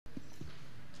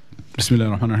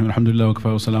Bismillahir Rahmanir Rahim. Alhamdulillah wa kafa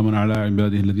wa salamun ala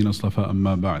ibadihi alladhina astafa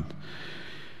amma ba'd.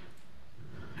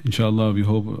 Inshallah, we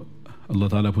hope Allah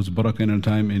Ta'ala puts barakah in our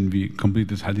time and we complete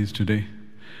this hadith today.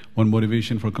 One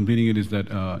motivation for completing it is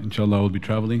that inshallah we'll be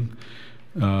traveling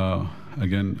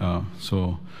again,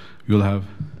 so we'll have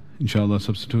inshallah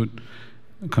substitute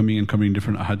coming and covering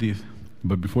different hadith.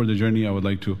 But before the journey, I would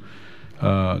like to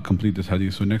complete this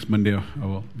hadith. So next Monday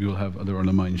we will have other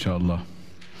ulama inshallah.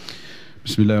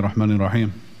 Bismillahir Rahmanir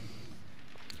Rahim.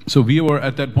 So we were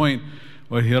at that point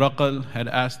where Hiraqal had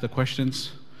asked the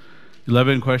questions,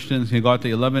 11 questions, he got the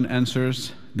 11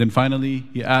 answers. Then finally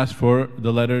he asked for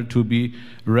the letter to be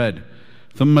read.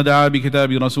 ثم دعا بكتاب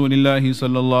رسول الله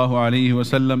صلى الله عليه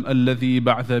وسلم الذي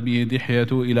بعث به دحية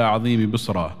إلى عظيم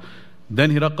بصرى. Then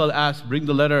Hiraqal asked, bring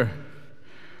the letter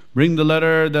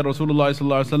that Rasulullah صلى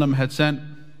الله عليه وسلم had sent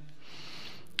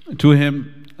to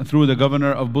him through the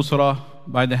governor of Busra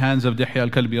by the hands of Dihya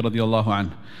al-Kalbi radiallahu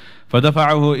anhu.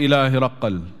 فَدَفَعَهُ إِلَى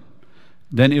هِرَقَّل.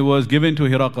 Then it was given to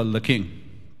Hiraqal, the king.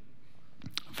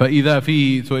 فَإِذَا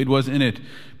فِيهِ, so it was in it,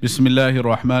 بِسْمِ اللَّهِ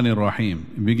الرَّحْمَنِ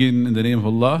الرَّحِيمِ. Begin in the name of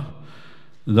Allah,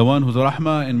 the one whose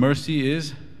rahmah and mercy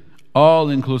is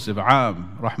all-inclusive,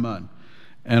 Aam, Rahman.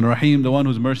 And Rahim, the one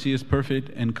whose mercy is perfect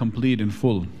and complete and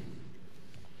full.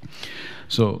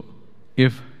 So,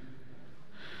 if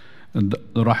the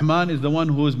Rahman is the one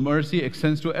whose mercy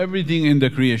extends to everything in the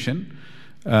creation,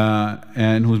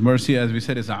 and whose mercy, as we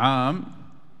said, is Aam,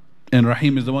 and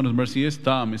Rahim is the one whose mercy is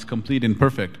Tam, is complete and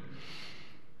perfect.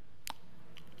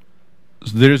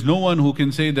 So there is no one who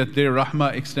can say that their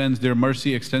rahmah extends, their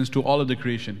mercy extends to all of the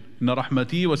creation. Inna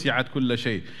rahmati wasi'at kulla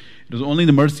shay. It is only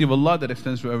the mercy of Allah that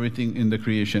extends to everything in the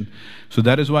creation. So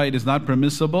that is why it is not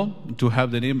permissible to have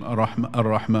the name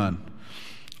Ar-Rahman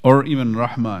or even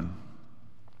Rahman.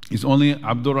 It's only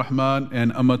Abdur Rahman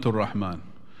and Amatur Rahman,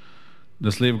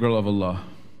 the slave girl of Allah.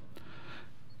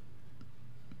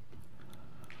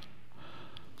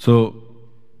 So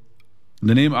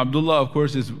the name Abdullah, of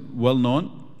course, is well known,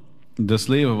 the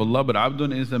slave of Allah, but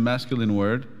Abdun is the masculine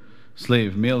word,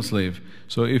 slave, male slave.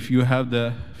 So if you have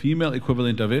the female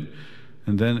equivalent of it,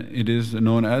 and then it is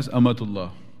known as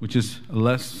Amatullah, which is a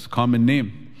less common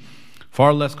name,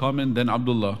 far less common than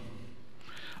Abdullah.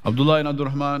 Abdullah and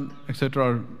Abdurrahman, etc.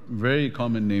 are very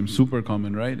common names, super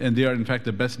common, right? And they are in fact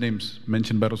the best names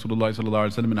mentioned by Rasulullah sallallahu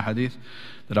alaihi wasallam in a hadith,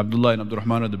 that Abdullah and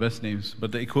Abdurrahman are the best names.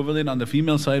 But the equivalent on the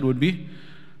female side would be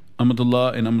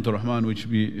Amatullah and Amatur Rahman, which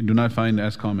we do not find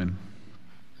as common.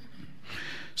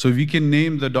 So we can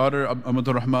name the daughter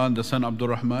Amatur Rahman, the son Abdur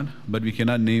Rahman, but we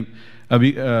cannot name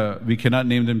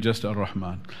them just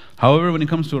Ar-Rahman. However, when it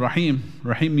comes to Rahim,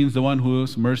 Rahim means the one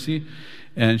whose mercy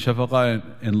and shafaqah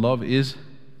and love is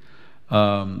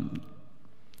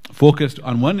focused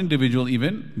on one individual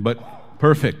even, but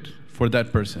perfect for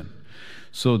that person.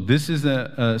 So this is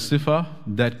a sifa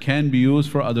that can be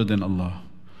used for other than Allah.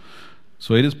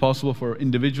 So it is possible for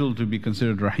individual to be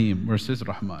considered Rahim versus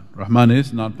Rahman. Rahman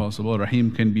is not possible.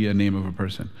 Rahim can be a name of a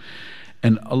person.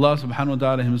 And Allah subhanahu wa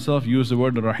ta'ala himself used the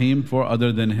word Rahim for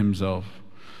other than himself,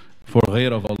 for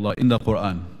ghayr of Allah in the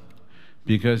Quran,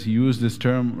 because he used this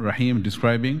term Rahim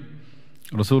describing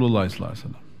Rasulullah sallallahu alaihi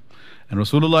wasallam. And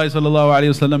Rasulullah sallallahu alaihi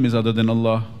wasallam is other than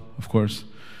Allah, of course.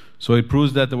 So it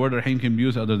proves that the word Rahim can be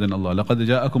used other than Allah. لَقَدْ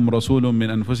جَاءَكُمْ رَسُولٌ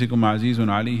مِّنْ أَنفُسِكُمْ عَزِيزٌ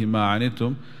عَلَيْهِ مَا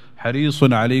عَنِتُّمْ حَرِيصٌ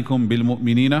عَلَيْكُمْ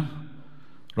بِالْمُؤْمِنِينَ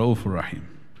رَؤُوفٌ رَحِيمٌ.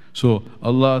 So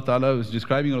Allah Ta'ala is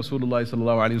describing Rasulullah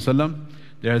sallallahu alaihi wasallam.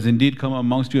 There has indeed come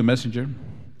amongst you a messenger,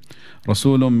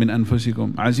 رَسُولٌ مِّنْ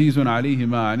أَنفُسِكُمْ عَزِيزٌ عَلَيْهِ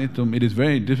مَا عَنِتُّمْ. It is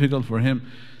very difficult for him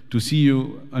to see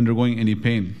you undergoing any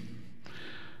pain.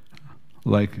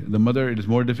 Like the mother, it is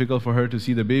more difficult for her to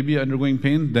see the baby undergoing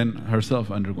pain than herself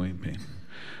undergoing pain.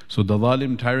 So the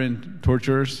zalim, tyrant,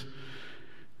 torturers,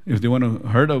 if they want to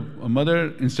hurt a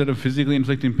mother, instead of physically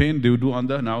inflicting pain, they would do on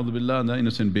the, na'udhu billah, on the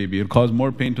innocent baby. It will cause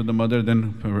more pain to the mother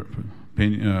than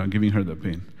giving her the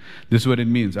pain. This is what it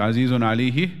means. Azizun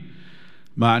alihi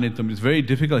ma'anittum. It's very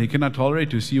difficult. He cannot tolerate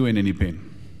to see you in any pain.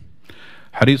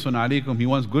 Harisun alaykum. He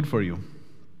wants good for you.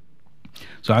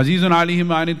 So Azizun alihi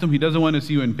ma'anittum, he doesn't want to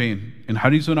see you in pain. And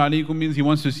Harisun alaykum means he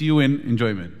wants to see you in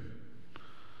enjoyment.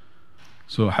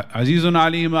 So Azizun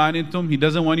alihi ma'anittum, he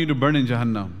doesn't want you to burn in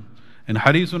Jahannam. And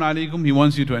Harisun alaykum, he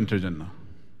wants you to enter Jannah.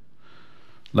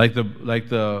 Like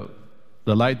the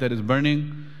light that is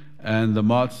burning and the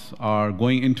moths are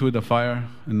going into the fire.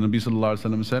 And Nabi sallallahu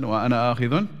alaihi wasallam said, وَأَنَا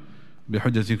آخِذٌ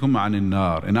بِحُجَّتِكُمْ عَنِ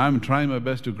النَّارِ. And I'm trying my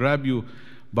best to grab you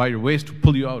by your waist to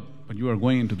pull you out, but you are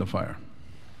going into the fire.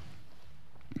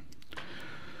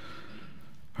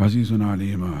 Azizun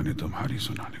alayhi ma anitum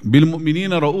harisun alaykum. Bil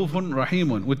mu'minina ra'ufun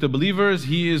rahimun. With the believers,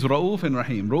 he is ra'uf and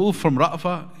rahim. Ra'uf from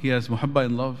ra'fa, he has muhabba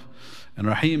and love. And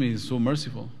rahim, he is so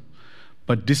merciful.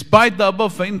 But despite the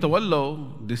above, فَإِن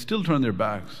تَوَلَّوْا, they still turn their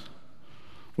backs.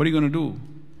 What are you going to do?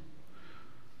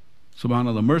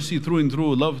 Subhanallah, mercy through and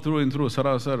through, love through and through,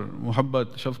 sarasar,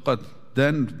 muhabbat, shafqat.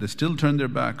 Then they still turn their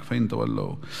back. فَإِن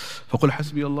تَوَلَّوْا فَقُلْ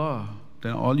حَسْبِيَ اللَّهُ.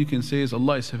 Then all you can say is,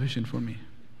 Allah is sufficient for me.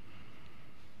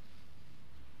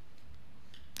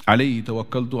 عَلَيْهِ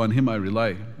تَوَكَّلْتُ, on Him I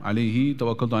rely. عَلَيْهِ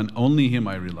تَوَكَّلْتُ, on only Him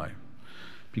I rely.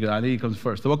 Because عَلَيْهِ comes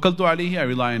first. تَوَكَّلْتُ عَلَيْهِ, I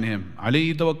rely on Him.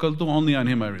 عَلَيْهِ تَوَكَّلْتُ, only on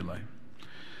Him I rely.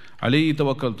 عَلَيْهِ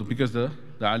تَوَكَّلْتُ, because the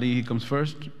عَلَيْهِ comes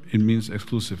first, it means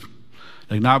exclusive.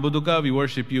 Like نَعْبُدُكَ, we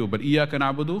worship you, but إِيَّاكَ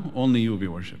نَعْبُدُ, only you we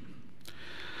worship.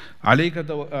 عَلَيْكَ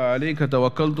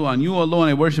تَوَكَّلْتُ, on you alone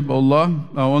I worship Allah,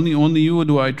 only you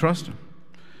do I trust.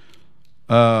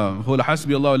 هو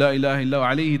حسبي الله لا إله إلا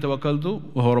عليه توكلت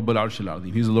وهو رب العرش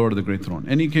العظيم. He's the Lord of the great throne.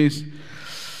 Any case,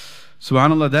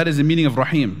 subhanallah, that is the meaning of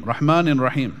Rahim, Rahman and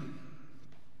Rahim.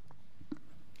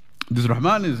 This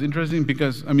Rahman is interesting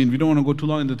because, we don't want to go too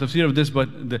long in the tafsir of this, but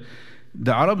the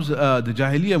Arabs, the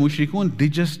Jahiliyyah, Mushrikun,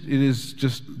 it is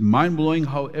just mind-blowing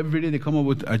how every day they come up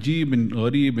with ajib and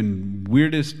gharib and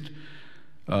weirdest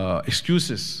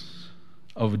excuses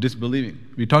of disbelieving.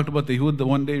 We talked about the Yahud the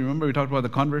one day, remember we talked about the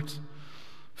converts?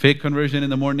 Fake conversion in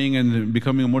the morning and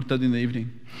becoming a murtad in the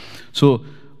evening. So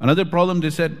another problem, they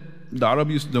said, the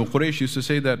Quraysh used to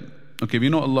say that, okay, we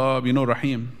know Allah, we know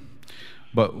Rahim,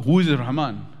 but who is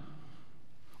Rahman?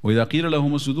 وَإِذَا قِيلَ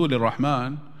لَهُمُ اسْجُدُوا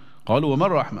لِلرَّحْمَنِ قَالُوا وَمَا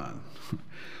الرَّحْمَنِ.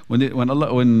 When Nabi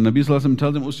Sallallahu Alaihi Wasallam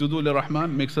tells them usjudu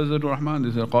li-Rahman, make sajda to Rahman,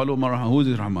 they say قَالُوا وَمَا الرَّحْمَنِ, who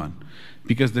is Rahman?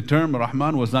 Because the term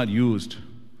Rahman was not used.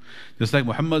 Just like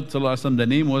Muhammad Sallallahu Alaihi Wasallam, the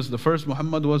name was, the first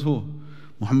Muhammad was who?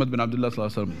 Muhammad bin Abdullah Sallallahu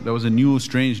Alaihi Wasallam. That was a new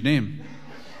strange name.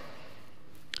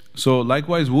 So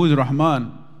likewise, who is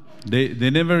Rahman? They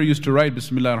never used to write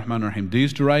Bismillah ar-Rahman ar-Rahim. They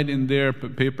used to write in their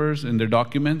papers, in their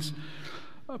documents,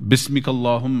 Bismika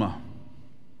Allahumma.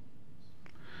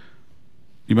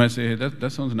 You might say, hey,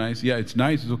 that sounds nice. Yeah, it's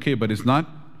nice, it's okay, but it's not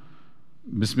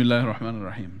Bismillah ar-Rahman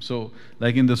ar-Rahim. So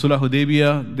like in the Sulh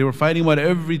Hudaybiyah, they were fighting about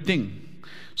everything.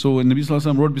 So when Nabi Sallallahu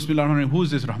Alaihi Wasallam wrote Bismillah ar-Rahman ar-Rahim, who is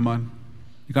this Rahman?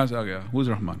 You can't say, okay, who is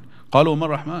Rahman? قالوا وما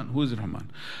الرحمن, who is Rahman?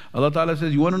 Allah Ta'ala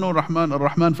says, you want to know Rahman,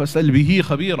 Ar-Rahman, فَسَلْ بِهِ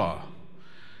خَبِيرًا.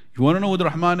 You want to know who the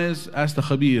Rahman is? Ask the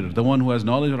Khabir, the one who has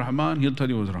knowledge of Rahman, he'll tell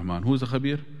you who is Rahman. Who is the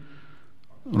Khabir?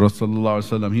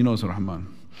 Rasulullah, he knows Rahman.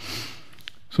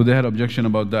 So they had objection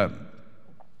about that.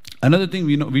 Another thing,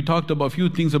 we talked about a few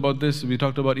things about this. We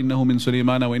talked about إِنَّهُ مِن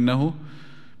سُلَيْمَانَ وَإِنَّهُ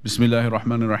بِسْمِ اللَّهِ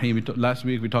الرَّحْمَنِ الرَّحِيمِ. Last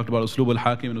week we talked about Uslub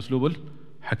al-Hakim and Uslub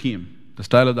al-Hakim. The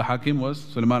style of the Hakim was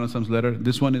Sulaiman Aslam's letter.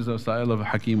 This one is the style of a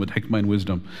Hakim with hikmah and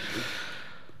wisdom.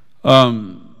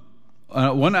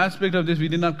 One aspect of this we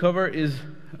did not cover is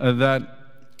that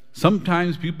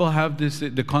sometimes people have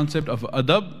the concept of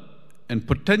adab and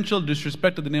potential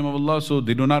disrespect to the name of Allah, so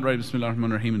they do not write Bismillah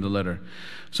ar-Rahman ar-Rahim in the letter.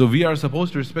 So we are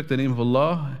supposed to respect the name of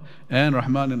Allah and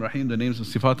Rahman and Rahim, the names of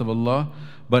Sifat of Allah.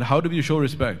 But how do we show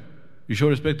respect? We show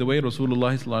respect the way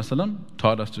Rasulullah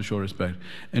taught us to show respect.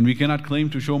 And we cannot claim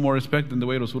to show more respect than the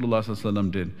way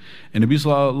Rasulullah did. And Nabi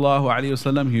Sallallahu Alaihi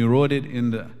Wasallam, he wrote it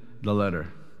in the letter.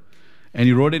 And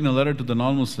he wrote it in a letter to the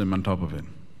non-Muslim on top of it.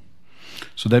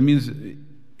 So that means,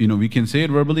 we can say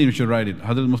it verbally and we should write it.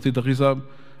 Hadrat Mufti Taqi Sahab,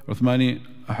 Uthmani,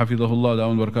 Hafidhahullah,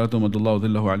 Da'un Barakatuh, Madallahu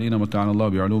Dhillahu Alina, Mata'an Allah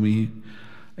bi'alumihi.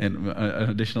 And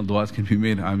additional du'as can be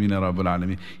made. Ameen Rabbul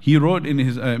Alameen. He wrote in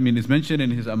his, it's mentioned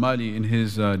in his Amali, in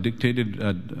his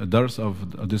dictated dars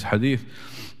of this hadith,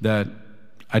 that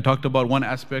I talked about one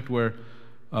aspect where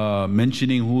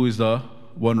mentioning who is the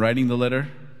one writing the letter,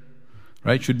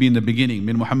 right, should be in the beginning.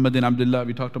 Min Muhammadin Abdullah,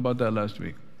 we talked about that last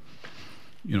week.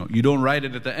 You don't write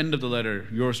it at the end of the letter,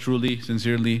 yours truly,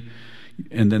 sincerely,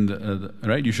 and then,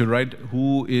 right, you should write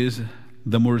who is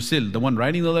the mursil, the one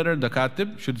writing the letter, the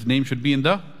katib, his name should be in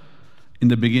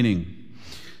the beginning.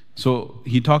 So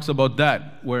he talks about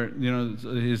that, where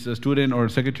his student or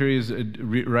secretary is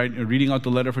reading out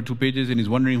the letter for 2 pages and he's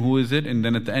wondering who is it, and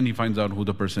then at the end he finds out who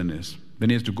the person is.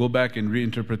 Then he has to go back and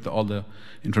reinterpret all the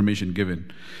information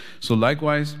given. So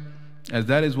likewise, as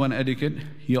that is one etiquette,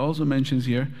 he also mentions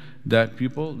here that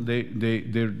people they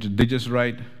just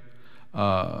write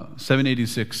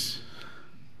 786.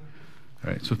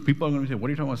 Right, so people are going to say, what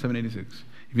are you talking about 786?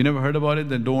 If you never heard about it,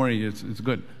 then don't worry, it's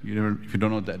good. If you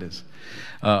don't know what that is.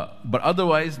 But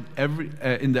otherwise,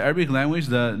 in the Arabic language,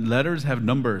 the letters have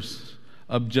numbers.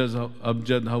 Abjad,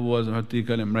 Hawaz, Hati,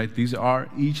 Kalim, right?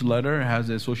 Each letter has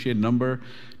an associated number,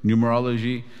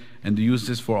 numerology, and they use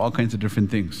this for all kinds of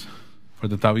different things. For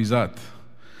the tawizat.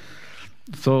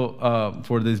 So,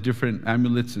 for these different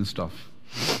amulets and stuff.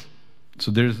 So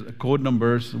there's code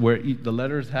numbers where the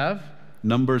letters have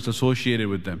numbers associated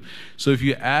with them. So if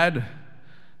you add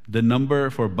the number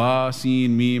for ba,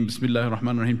 sin, mim, bismillah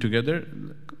ar-Rahman ar-Rahim together,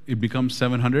 it becomes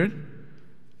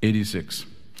 786.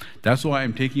 That's why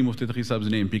I'm taking Mufti Taqi Sahib's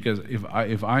name, because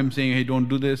if I'm saying, hey, don't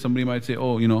do this, somebody might say,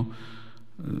 oh,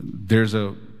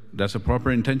 that's a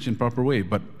proper intention, proper way.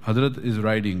 But Hazrat is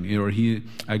writing, or he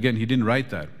didn't write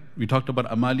that. We talked about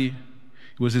Amali.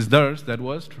 It was his dars that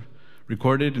was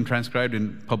recorded and transcribed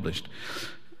and published,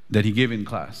 that he gave in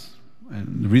class.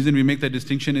 And the reason we make that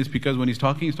distinction is because when he's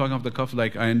talking off the cuff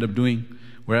like I end up doing.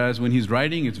 Whereas when he's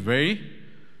writing, it's very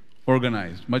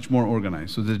organized, much more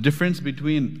organized. So the difference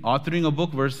between authoring a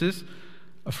book versus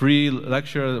a free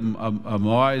lecture, a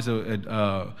mawaiz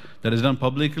that is done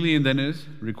publicly and then is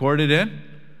recorded and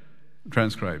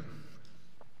transcribed.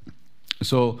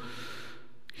 So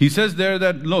he says there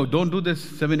that, no, don't do this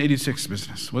 786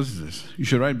 business. What is this? You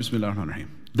should write Bismillah ar-Rahman ar-Rahim.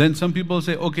 Then some people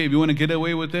say, okay, if you want to get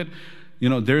away with it,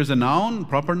 there's a noun,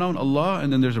 proper noun, Allah,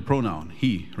 and then there's a pronoun,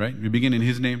 He, right? We begin in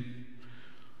His name.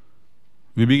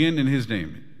 We begin in His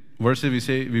name. Verses we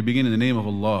say, we begin in the name of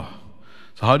Allah.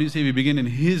 So how do you say we begin in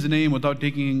His name without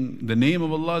taking the name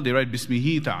of Allah? They write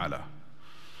Bismihi Ta'ala.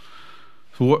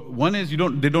 So one is,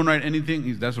 they don't write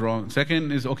anything, that's wrong.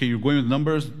 Second is, okay, you're going with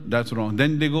numbers, that's wrong.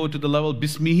 Then they go to the level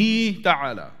Bismihi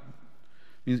Ta'ala.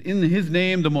 Means in His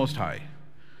name, the Most High.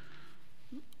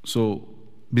 So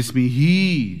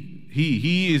Bismihi,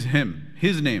 He is Him,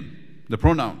 His name, the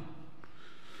pronoun.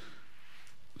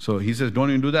 So he says, don't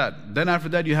even do that. Then after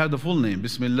that, you have the full name,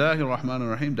 Bismillahir Rahmanir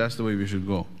Rahim. That's the way we should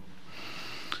go.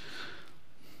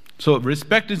 So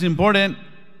respect is important.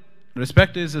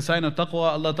 Respect is a sign of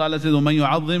taqwa. Allah Ta'ala says, وَمَنْ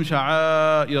يُعَظِّمْ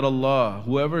شَعَائِرَ اللَّهِ.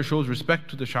 Whoever shows respect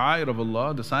to the sha'air of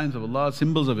Allah, the signs of Allah,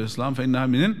 symbols of Islam, فَإِنَّهَا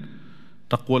مِنْ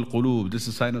تَقْوَى الْقُلُوبِ. This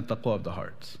is a sign of taqwa of the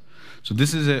hearts. So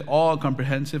this is an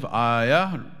all-comprehensive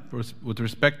ayah with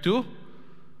respect to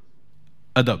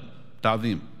adab,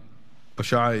 ta'zeem, wa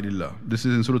sha'airillah. This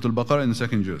is in Surah Al-Baqarah in the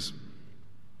second juz.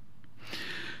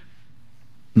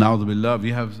 Na'udhu billah,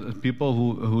 we have people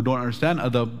who don't understand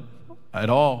adab at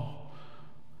all.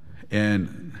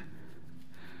 And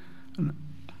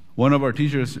one of our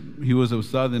teachers, he was a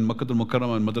ustad in Makkah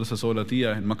al-Mukarramah and Madrasa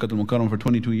Sawlatiyah in Makkah al-Mukarramah for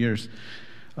 22 years.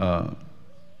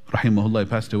 Rahimahullah, he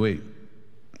passed away.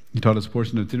 He taught us a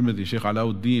portion of Tirmidhi, Shaykh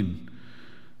Alauddin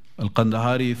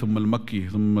al-Qandahari, thumma al-Makki,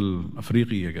 thumma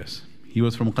al-Afriqi, I guess. He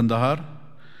was from Kandahar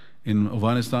in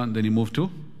Afghanistan, then he moved to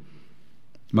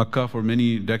Makkah for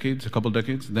many decades, a couple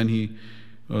decades. Then he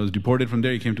was deported from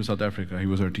there, he came to South Africa. He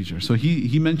was our teacher. So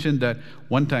he mentioned that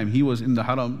one time he was in the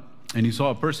haram and he saw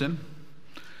a person.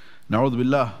 Na'udhu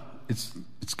billah, it's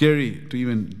scary to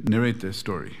even narrate this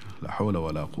story. La hawla wa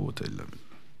la quwwata illa billah.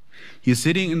 He's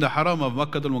sitting in the haram of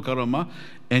Makkah al-Mukarramah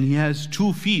and he has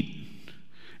 2 feet.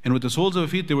 And with the soles of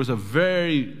his feet, there was a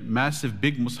very massive,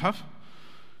 big mushaf.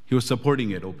 He was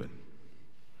supporting it open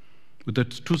with the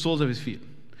 2 soles of his feet.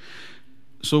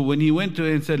 So when he went to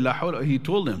him and said, La hawla, he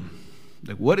told him,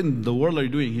 like, what in the world are you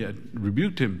doing? He had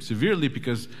rebuked him severely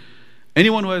because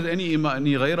anyone who has any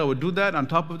ghaira would do that. On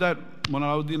top of that,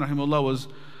 Mawlana Alauddin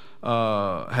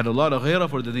rahimahullah had a lot of ghaira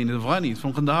for the deen. He's Afghani, he's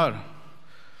from Kandahar.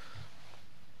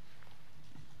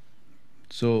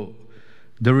 So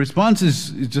the response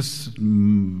is just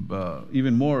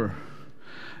even more,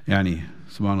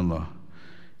 subhanallah.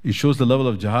 It shows the level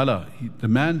of jahala. The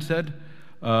man said,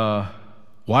 why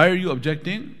are you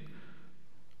objecting?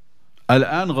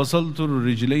 Al-an ghasaltu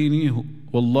rijlayni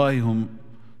wallahi hum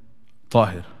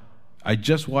tahir. I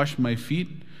just washed my feet.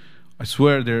 I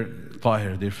swear they're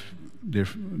tahir.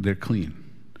 They're clean.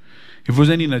 If there's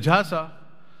any najasa,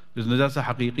 there's najasa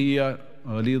haqiqiyya,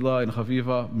 ghalidha and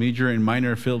khafifa, major and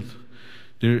minor filth.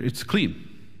 It's clean.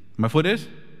 My foot is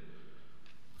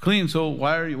clean. So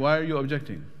why are you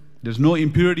objecting? There's no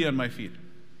impurity on my feet.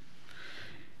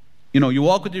 You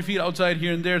walk with your feet outside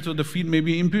here and there, so the feet may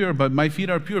be impure, but my feet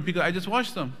are pure because I just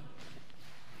washed them.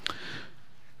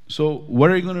 So what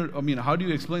are you going to, how do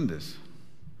you explain this?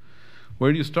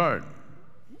 Where do you start?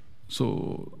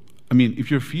 So, if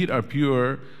your feet are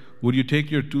pure, would you take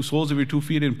your 2 soles of your 2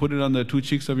 feet and put it on the 2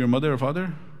 cheeks of your mother or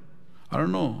father? I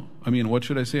don't know. What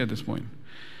should I say at this point?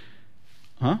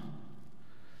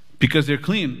 Because they're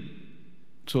clean.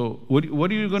 So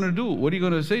what are you going to do? What are you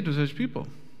going to say to such people?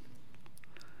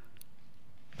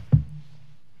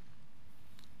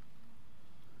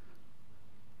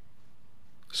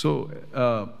 So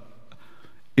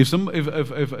if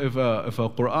a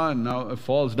Quran now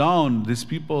falls down, these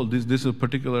people, this is a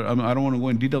particular, I don't want to go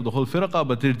in detail of the whole firqa,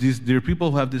 but there are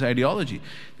people who have this ideology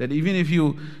that even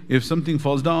if something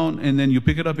falls down and then you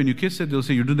pick it up and you kiss it, they'll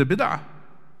say you did a bid'ah.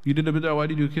 You did a bid'ah, why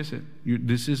did you kiss it?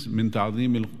 This is min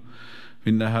ta'zeem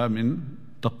innaha min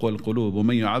taqwa al-qulub.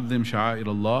 وَمَنْ يُعَظِّمْ شَعَائِرَ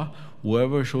اللَّهِ.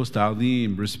 whoever shows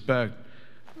ta'zeem, respect,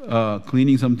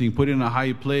 cleaning something, put it in a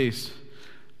high place,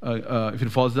 if it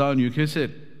falls down, you kiss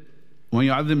it. When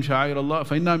you يعظم شعائر الله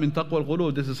فإنها من تقوى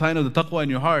القلوب. This is a sign of the taqwa in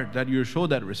your heart, that you show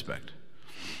that respect.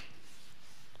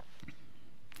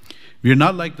 We are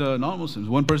not like the non-Muslims.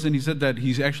 One person, he said that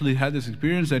he's actually had this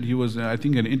experience that he was, I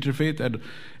think, an interfaith, and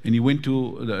he went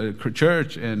to the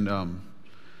church, and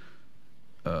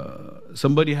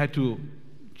somebody had to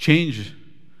change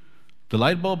the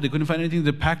light bulb. They couldn't find anything.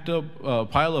 They packed up a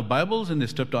pile of Bibles and they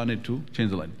stepped on it to change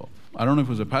the light bulb. I don't know if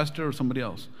it was a pastor or somebody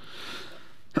else.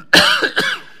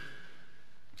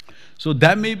 So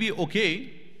that may be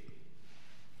okay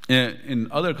in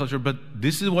other culture, but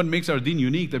this is what makes our deen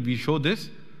unique, that we show this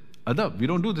adab. We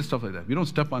don't do this stuff like that. We don't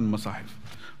step on masahif,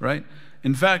 right?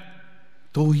 In fact,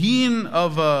 tawheen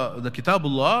of the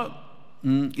Kitabullah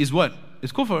is what?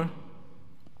 It's kufr.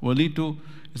 Will lead to,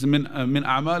 is min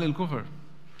a'mal al-kufr.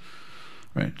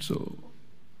 Right? So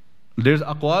there's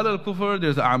aqwal al-kufr,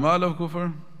 there's a'mal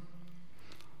al-kufr.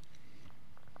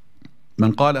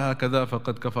 من قال هكذا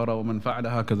فقد كفر ومن فعل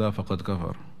هكذا فقد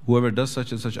كفر. Whoever does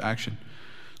such and such action.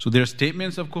 So there's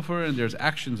statements of kufr and there's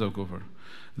actions of kufr.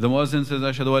 The Muazzin says,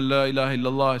 Ashhadu an la ilaha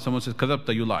illallah. Someone says,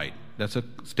 kadhabta, you lied. That's a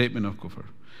statement of kufr.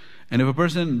 And if a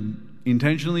person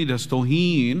intentionally does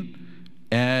tawheen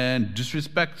and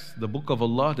disrespects the book of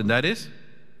Allah, then that is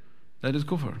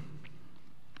kufr.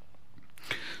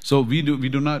 So we're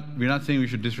not saying we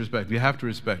should disrespect. We have to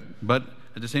respect. But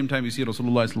at the same time, you see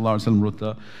Rasulullah sallallahu alaihi wasallam wrote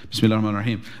the Bismillah ar-Rahman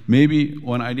ar-Rahim. Maybe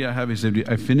one idea I have is that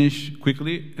I finish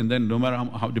quickly, and then no matter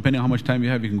how depending on how much time you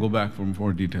have, you can go back for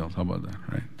more details. How about that?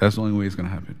 Right? That's the only way it's going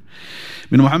to happen.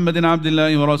 Min Muhammadin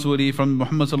Abdillahi wa Rasuli, from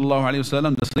Muhammad sallallahu alaihi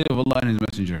wasallam, the slave of Allah and His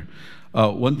Messenger.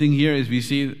 One thing here is we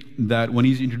see that when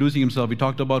he's introducing himself, we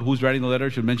talked about who's writing the letter,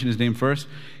 should mention his name first.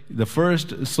 The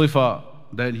first sifa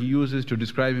that he uses to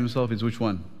describe himself is which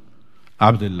one?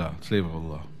 Abdullah, slave of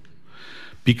Allah.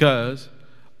 Because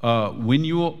when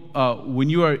you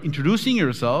are introducing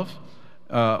yourself,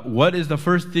 what is the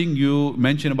first thing you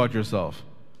mention about yourself?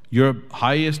 Your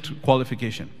highest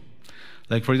qualification.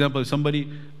 Like for example, if somebody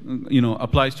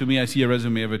applies to me, I see a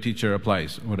resume of a teacher,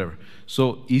 applies, whatever.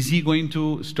 So is he going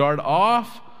to start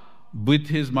off with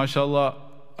his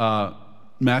mashallah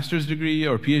master's degree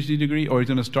or PhD degree, or he's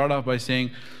going to start off by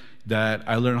saying that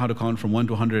I learned how to count from 1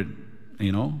 to 100,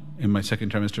 in my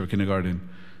second trimester of kindergarten.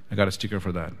 I got a sticker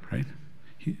for that, right?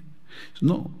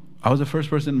 No, I was the first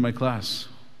person in my class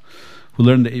who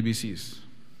learned the ABCs.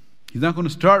 He's not going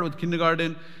to start with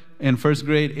kindergarten and first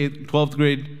grade, 12th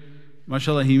grade.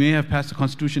 MashaAllah, he may have passed the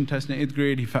constitution test in 8th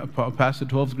grade, he passed the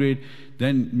 12th grade,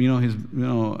 then he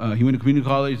went to community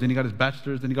college, then he got his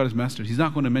bachelor's, then he got his master's. He's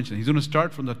not going to mention it. He's going to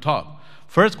start from the top.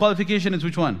 First qualification is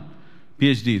which one?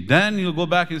 PhD. Then you'll go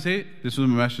back and say, this was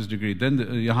my master's degree.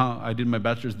 Then I did my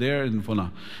bachelor's there in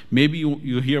Funa. Maybe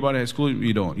you hear about it at school,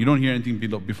 you don't. You don't hear anything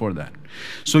before that.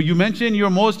 So you mention your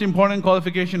most important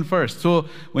qualification first. So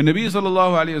when Nabi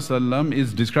sallallahu alayhi wasallam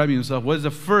is describing himself, what is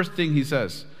the first thing he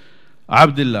says?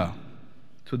 Abdullah.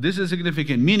 So this is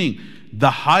significant, meaning the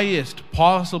highest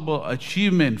possible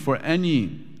achievement for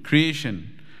any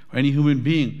creation, or any human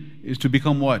being, is to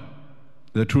become what?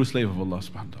 The true slave of Allah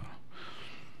subhanahu wa ta'ala.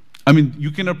 I mean,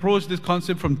 you can approach this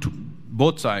concept from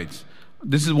both sides.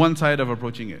 This is one side of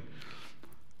approaching it.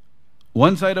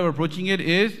 One side of approaching it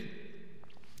is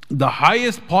the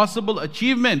highest possible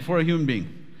achievement for a human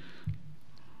being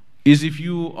is if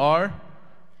you are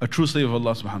a true slave of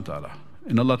Allah subhanahu wa ta'ala.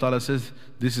 And Allah ta'ala says,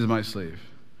 this is my slave.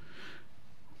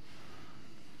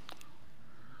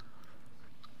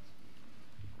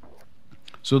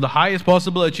 So the highest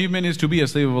possible achievement is to be a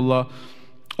slave of Allah.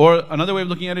 Or another way of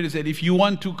looking at it is that if you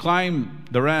want to climb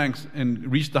the ranks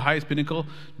and reach the highest pinnacle,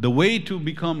 the way to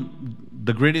become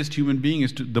the greatest human being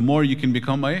is the more you can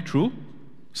become a true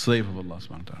slave of Allah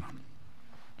subhanahu wa ta'ala.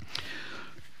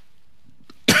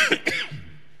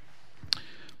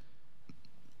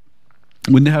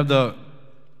 When they have the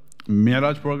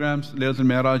Mi'raj programs, Laylat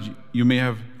al-Mi'raj, you may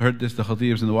have heard this, the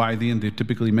Khatibs and the Wa'idhin, they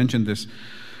typically mention this,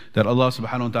 that Allah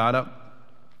subhanahu wa ta'ala,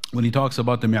 when He talks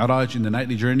about the Mi'raj in the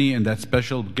nightly journey and that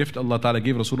special gift Allah Ta'ala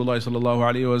gave Rasulullah sallallahu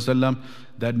alayhi wa sallam,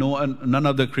 that none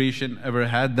of the creation ever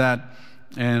had that.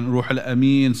 And Ruh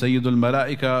al-Amin, Sayyidul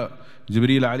Malaika,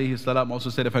 Jibreel alayhi salam also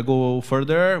said, if I go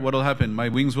further, what will happen? My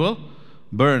wings will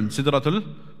burn.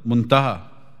 Sidratul Muntaha.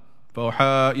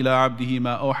 فَأَوْحَى إِلَىٰ عَبْدِهِ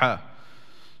مَا أَوْحَى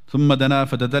ثُمَّ دَنَا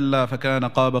فَتَدَلَّى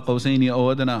فَكَانَ قَابَ قَوْسَيْنِ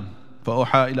أَوْ أَدْنَى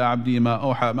فَأَوْحَى إِلَىٰ عَبْدِهِ مَا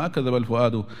أَوْحَى مَا كَذَبَ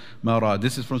الْفُؤَادُ مَا رَأَى.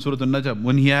 This is from Surah Al-Najm.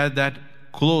 When he had that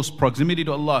close proximity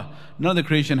to Allah. None of the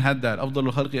creation had that.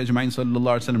 Afdalul khalqi ajma'in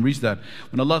sallallahu alaihi wasallam reached that.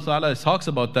 When Allah Ta'ala talks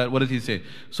about that, what does He say?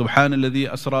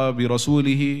 Subhanalladhi asra bi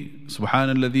rasulihi,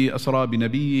 Subhanalladhi asra bi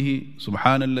nabiyhi,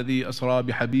 Subhanalladhi asra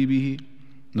bi habibihi.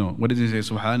 No, what does He say?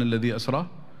 Subhanalladhi asra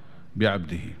bi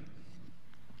abdihi.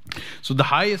 So the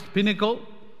highest pinnacle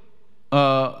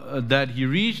that He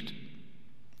reached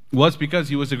was because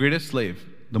He was the greatest slave.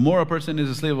 The more a person is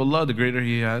a slave of Allah, the greater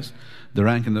he has the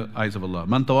rank in the eyes of Allah.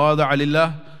 Man tawada'a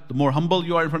lillah, the more humble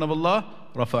you are in front of Allah,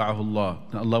 rafa'ahu Allah,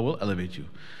 then Allah will elevate you.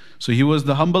 So he was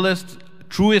the humblest,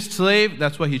 truest slave.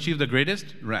 That's why he achieved the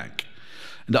greatest rank.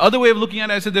 And the other way of looking at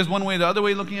it, I said there's one way. The other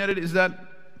way of looking at it is that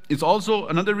it's also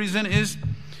another reason is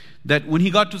that when he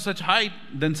got to such height,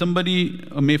 then somebody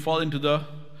may fall into the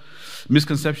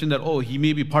misconception that, oh, he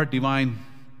may be part divine,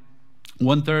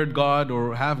 1/3 God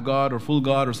or half God or full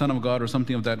God or son of God or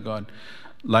something of that God.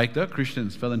 Like the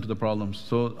Christians fell into the problems.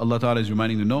 So Allah Ta'ala is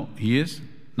reminding them, no, he is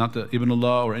not the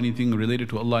Ibnullah or anything related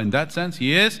to Allah in that sense.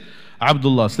 He is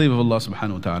Abdullah, slave of Allah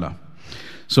Subhanahu wa Ta'ala.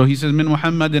 So he says, Min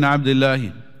Muhammadin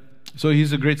Abdillahi. So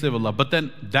he's a great slave of Allah. But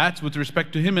then that's with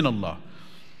respect to him in Allah.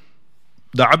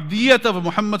 The Abdiyat of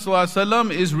Muhammad Sallallahu Alaihi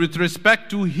Wasallam is with respect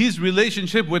to his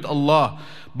relationship with Allah.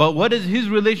 But what is his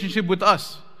relationship with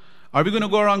us? Are we going to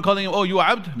go around calling him, oh, you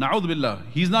Abd? Na'udhu billah.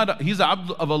 He's the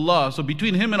Abd of Allah. So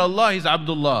between him and Allah, he's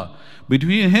Abdullah.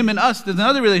 Between him and us, there's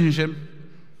another relationship.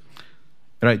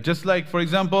 Right, just like, for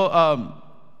example,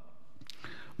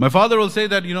 my father will say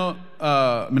that,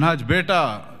 Minhaj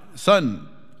Beta, son,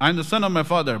 I'm the son of my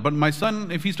father. But my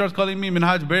son, if he starts calling me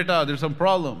Minhaj Beta, there's some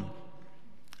problem.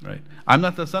 Right? I'm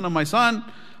not the son of my son,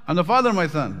 I'm the father of my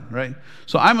son. Right?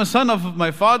 So I'm a son of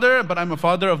my father, but I'm a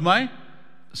father of my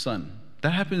son.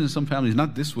 That happens in some families,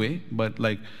 not this way, but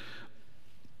like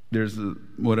there's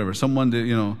whatever, someone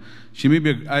that, she may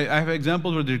be, I have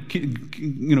examples where their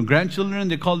grandchildren,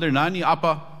 they call their nani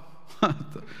Appa,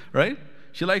 right?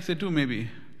 She likes it too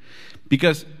maybe.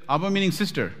 Because Appa meaning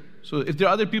sister. So if there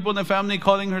are other people in the family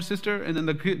calling her sister, and then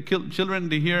the children,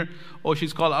 they hear, oh,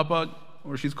 she's called Appa,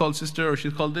 or she's called sister, or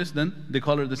she's called this, then they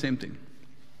call her the same thing.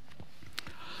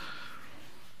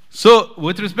 So,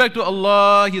 with respect to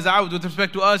Allah, He is Abd. With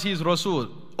respect to us, He is Rasul.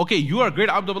 Okay, you are great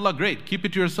Abd of Allah, great. Keep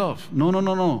it to yourself. No.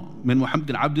 Min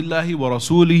Muhammadin Abdillahi wa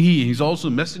Rasulihi. He's also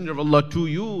messenger of Allah to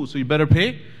you. So you better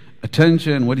pay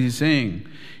attention what He's saying.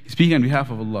 He's speaking on behalf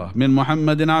of Allah. Min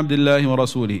Muhammadin Abdillahi wa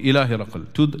Rasulihi. Ila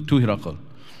Hiraqal. To Hiraqal.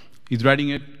 He's writing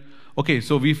it. Okay,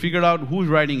 so we figured out who's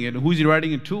writing it. Who's He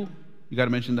writing it to? You got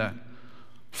to mention that.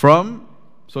 From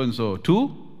so-and-so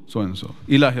to so-and-so.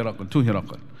 Ila Hiraqal. To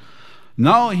Hiraqal.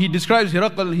 Now he describes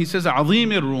Hiraqal, he says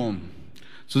Azim Rum.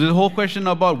 So there's a whole question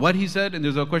about what he said, and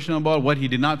there's a question about what he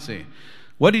did not say.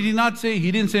 What he did not say, he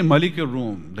didn't say Malik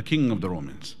Rum, the king of the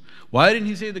Romans. Why didn't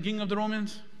he say the king of the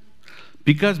Romans?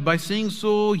 Because by saying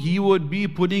so, he would be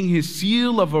putting his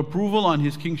seal of approval on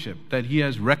his kingship, that he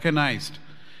has recognized.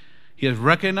 He has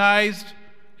recognized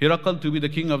Hiraqal to be the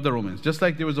king of the Romans. Just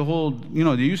like there was a whole,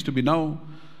 there used to be, now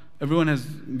everyone has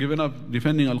given up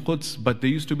defending Al-Quds, but there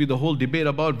used to be the whole debate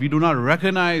about we do not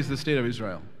recognize the state of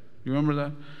Israel. You remember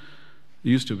that? It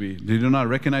used to be. They do not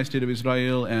recognize state of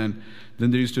Israel, and then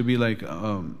there used to be like,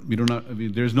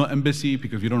 there's no embassy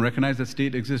because we don't recognize that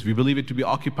state exists. We believe it to be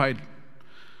occupied.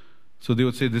 So they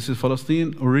would say this is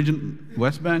Palestine,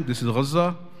 West Bank, this is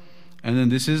Gaza, and then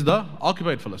this is the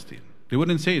occupied Palestine. They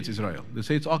wouldn't say it's Israel. They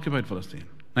say it's occupied Palestine.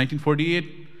 1948,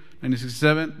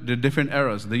 1967, they're different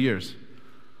eras, the years.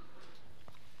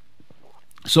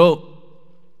 So,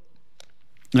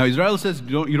 now Israel says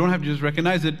you don't have to just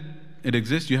recognize it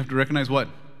exists, you have to recognize what?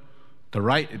 The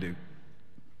right it is.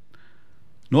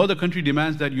 No other country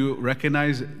demands that you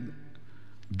recognize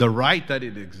the right that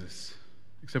it exists,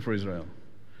 except for Israel.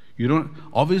 You don't,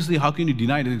 obviously, how can you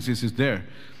deny it exists? It's there.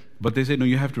 But they say, no,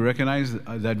 you have to recognize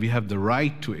that we have the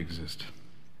right to exist,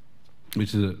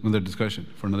 which is another discussion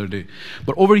for another day.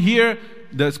 But over here,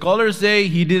 the scholars say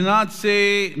he did not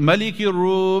say Maliki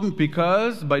Rum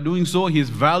because by doing so he is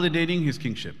validating his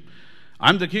kingship.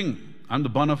 I'm the king. I'm the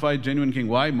bona fide, genuine king.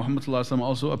 Why? Muhammad Sallallahu Alaihi Wasallam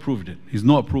also approved it. He's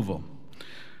no approval.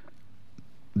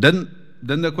 Then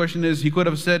the question is, he could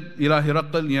have said Ila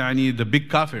Hiraqal, yani the big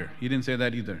kafir. He didn't say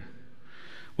that either.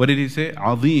 What did he say?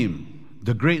 Azim,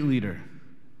 the great leader.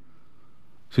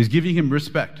 So he's giving him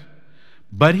respect.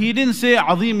 But he didn't say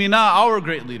Azimina, our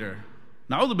great leader.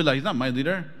 Na'udhu billah, he's not my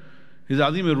leader. He's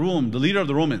Azim al-Rum, the leader of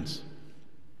the Romans.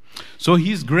 So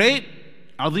he's great.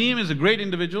 Azim is a great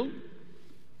individual.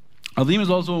 Azim is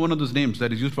also one of those names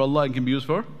that is used for Allah and can be used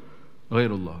for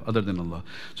Ghairullah, other than Allah.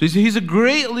 So he's a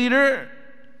great leader,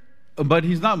 but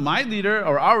he's not my leader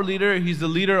or our leader. He's the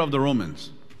leader of the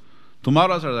Romans.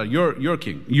 Tumara Sardar, your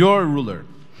king, your ruler.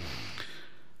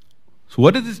 So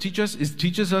what does this teach us? It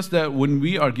teaches us that when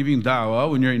we are giving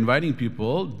da'wah, when you're inviting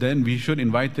people, then we should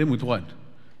invite them with what?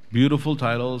 Beautiful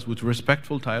titles, with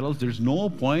respectful titles. There's no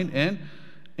point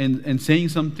in saying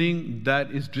something that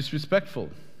is disrespectful.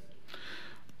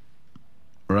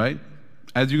 Right?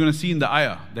 As you're going to see in the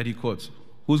ayah that he quotes.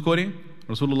 Who's quoting?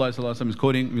 Rasulullah sallallahu alaihi wasallam is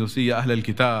quoting. We'll see, Ya Ahl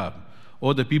al-Kitab,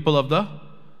 or the people of the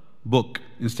book.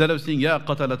 Instead of saying, Ya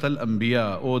qatalat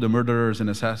al-anbiya, or the murderers and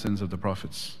assassins of the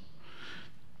prophets.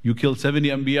 You killed 70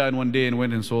 anbiya in one day and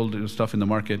went and sold stuff in the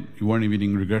market. You weren't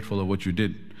even regretful of what you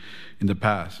did in the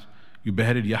past. You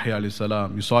beheaded Yahya alayhi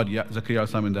salam. You sawed Zakaria alayhi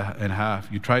salam in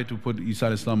half. You tried to put Isa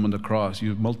alayhi salam on the cross. You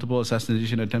have multiple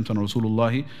assassination attempts on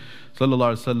Rasulullah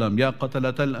sallallahu alaihi wasallam. Ya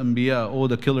qatalat al-anbiya, oh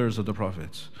the killers of the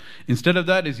prophets. Instead of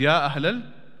that is Ya Ahl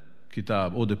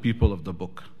al-Kitab, oh the people of the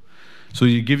book. So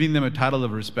you're giving them a title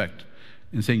of respect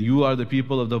and saying you are the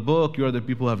people of the book, you are the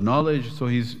people who have knowledge. So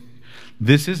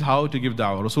this is how to give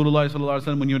da'wah. Rasulullah sallallahu alaihi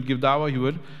wasallam, when he would give da'wah, he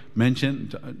would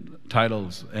mention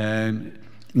titles. And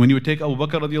when you would take Abu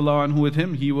Bakr radiallahu anhu with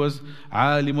him, he was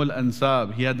alimul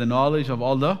ansab. He had the knowledge of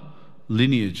all the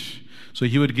lineage. So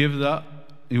he would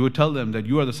tell them that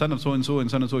you are the son of so and so and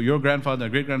son of so. Your grandfather,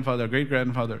 great grandfather, great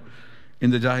grandfather.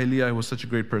 In the Jahiliyyah, he was such a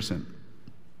great person.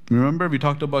 Remember, we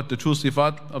talked about the true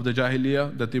sifat of the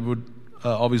Jahiliyyah that they would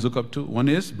always look up to. One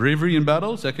is bravery in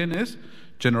battle. Second is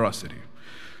generosity.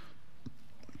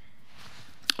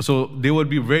 So they would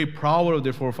be very proud of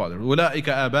their forefathers. أولئك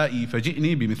آبائي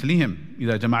فجئني بمثلهم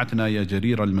إذا جمعتنا يا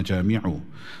جرير المجامع.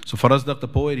 So Farazdaq, the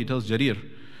poet, he tells Jarir,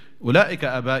 أولئك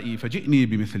آبائي فجئني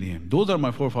بمثلهم. Those are my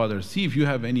forefathers. See if you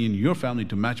have any in your family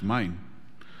to match mine.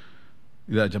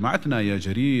 إذا جمعتنا يا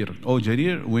جرير. Oh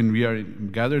Jarir, when we are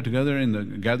gathered together in the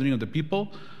gathering of the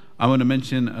people, I want to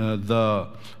mention the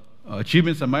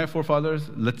achievements of my forefathers.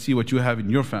 Let's see what you have in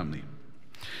your family.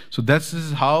 So this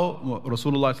is how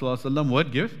Rasulullah ﷺ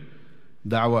would give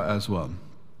da'wah as well.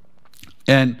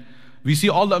 And we see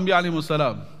all the Anbiya alayhimus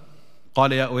salam.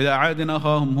 قال يا وإلى عاد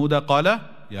أخاهم هودا قال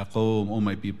يا قوم, O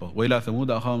my people. وإلى ثمود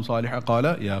أخاهم صالحا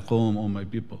قال يا قوم, O my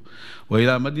people.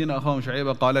 وإلى مدين أخاهم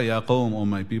شعيبا قال يا قوم, O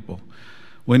my people.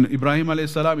 When Ibrahim alayhi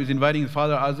salam is inviting his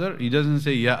father Azar, he doesn't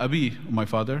say Ya Abi, O my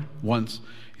father, once.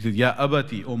 He says Ya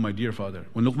Abati, O my dear father.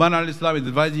 When Luqman alayhi salam is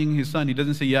advising his son, he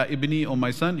doesn't say Ya Ibni, O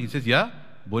my son. He says Ya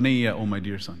Bunayya, O my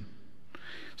dear son.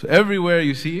 So everywhere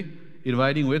you see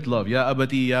inviting with love. Ya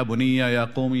Abati, Ya Bunayya, Ya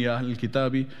Qawmi, Ya Ahl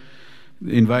al-Kitabi.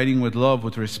 Inviting with love,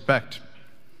 with respect.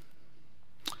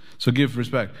 So give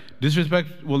respect.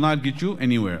 Disrespect will not get you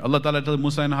anywhere. Allah Ta'ala tells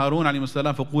Musa and Harun alayhi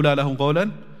salam, فَقُولَا لَهُمْ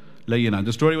قَوْلًا لَيِّنًا.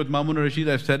 The story with Ma'mun al-Rashid,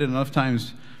 I've said it enough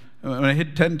times. When I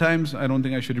hit 10 times, I don't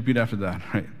think I should repeat after that.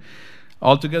 Right?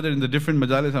 Altogether in the different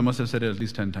majalis, I must have said it at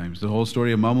least 10 times. The whole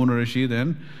story of Ma'mun al-Rashid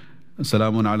and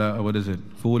Salamun ala, what is it?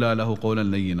 فَقُولَا لَهُ قَوْلًا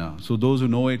لَيِّنًا. So those who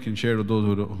know it can share with those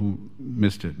who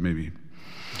missed it, maybe.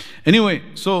 Anyway,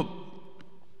 so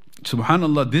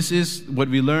subhanallah, this is what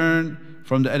we learn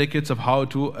from the etiquettes of how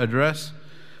to address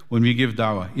when we give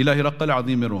da'wah. Ilahi raqqal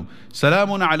azim rum.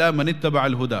 Salamun ala man ittaba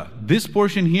al-huda. This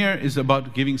portion here is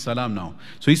about giving salam now.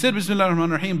 So he said Bismillah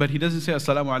ar-Rahman ar-Rahim, but he doesn't say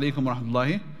Assalamu alaikum wa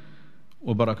rahmatullahi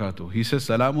wa barakatuh. He says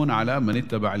Salamun ala man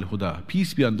ittaba al-huda.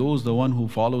 Peace be on those, the one who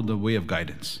follow the way of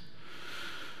guidance.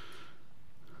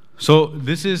 So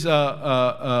this is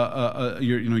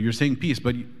you're saying peace,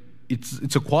 but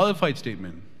it's a qualified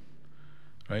statement.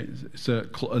 Right? There's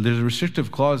a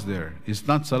restrictive clause there. It's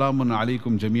not salamun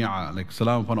alaikum jami'a, like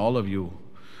salam upon all of you.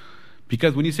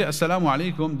 Because when you say assalamu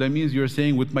alaikum, that means you're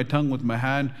saying with my tongue, with my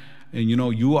hand, and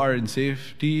you are in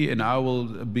safety, and I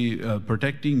will be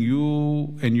protecting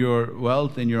you and your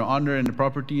wealth and your honor and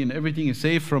property, and everything is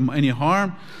safe from any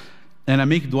harm. And I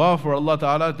make dua for Allah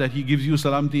Ta'ala that He gives you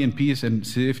salamti and peace and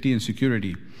safety and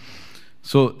security.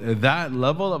 So that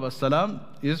level of as-salam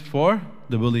is for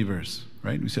the believers.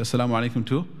 Right? We say assalamu alaikum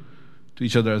to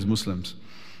each other as Muslims.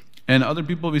 And other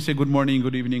people we say good morning,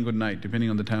 good evening, good night, depending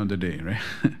on the time of the day, right?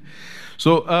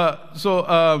 So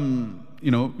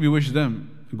we wish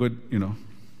them good,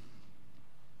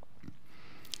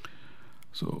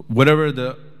 So whatever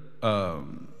the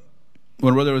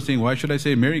one brother was saying, why should I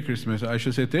say Merry Christmas? I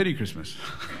should say Merry Christmas.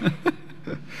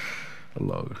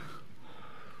 Allah.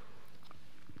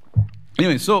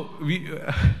 Anyway, so we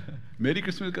Merry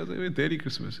Christmas, Merry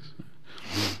Christmas.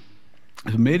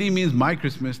 So Merry means my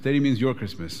Christmas, Teri means your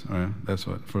Christmas. All right, that's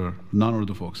what for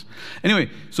non-Urdu folks. Anyway,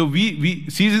 so we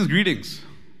seasons greetings.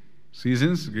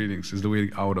 Seasons greetings is the way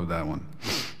out of that one.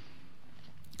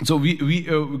 So we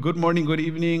good morning, good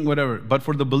evening, whatever. But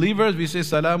for the believers, we say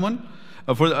salamun.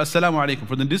 For the assalamu alaikum.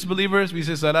 For the disbelievers, we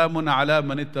say salamun ala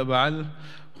man ittaba'al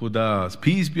hudas.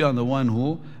 Peace be on the one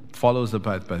who follows the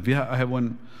path. I have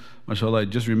one MashaAllah, I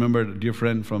just remembered a dear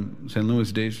friend from St.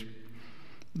 Louis days.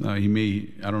 I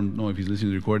don't know if he's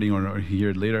listening to the recording or he hear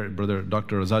it later, Brother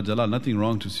Dr. Azad Jalal. Nothing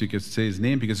wrong to say his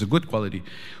name because it's a good quality.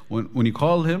 When you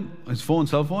call him, his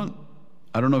cell phone,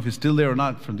 I don't know if it's still there or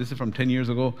not. This is from 10 years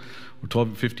ago or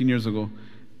 12, 15 years ago.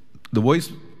 The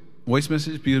voice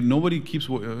message, because nobody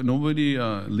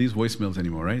leaves voicemails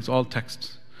anymore, right? It's all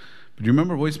texts. But do you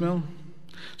remember voicemail?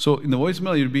 So in the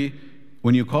voicemail, it'd be,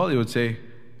 when you call, it would say,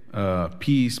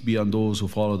 peace be on those who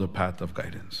follow the path of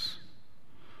guidance.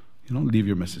 Leave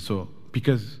your message. So,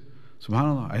 because,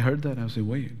 subhanAllah, I heard that, I was saying,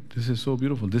 wait, this is so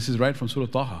beautiful. This is right from Surah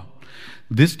Taha.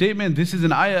 This statement, this is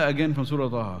an ayah again from Surah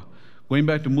Taha. Going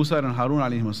back to Musa and Harun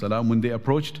alayhim salam, when they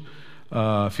approached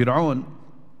Fir'aun,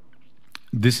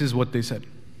 this is what they said.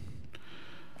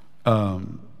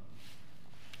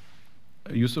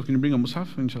 Yusuf, can you bring a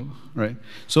mushaf, inshallah? Right.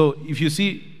 So if you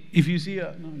see,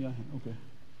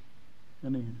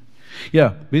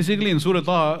 yeah, basically in Surah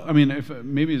Taha, I mean, if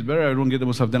maybe it's better I don't get the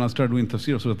mushaf, then I'll start doing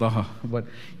tafsir of Surah Taha. But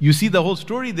you see the whole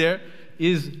story there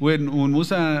is when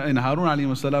Musa and Harun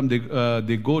alayhim salam,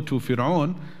 they go to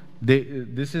Fir'aun,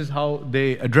 this is how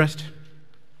they addressed.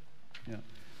 Yeah,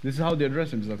 this is how they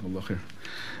addressed him. Jazakallah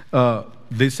khair.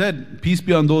 They said, peace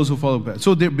be on those who follow the path.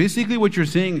 So basically what you're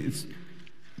saying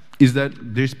is that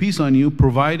there's peace on you,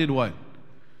 provided what?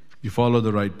 You follow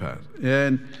the right path.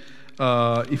 And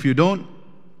if you don't,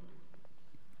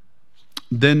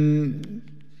 then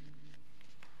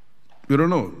we don't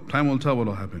know. Time will tell what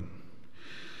will happen.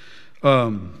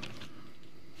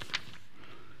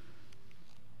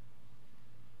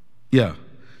 Yeah.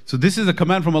 So this is a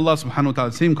command from Allah subhanahu wa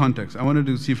ta'ala, same context. I wanted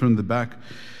to see from the back.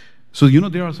 So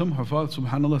there are some hafaz,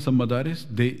 subhanAllah, some madaris,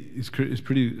 it's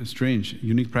pretty strange,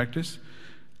 unique practice,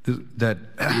 that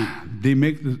they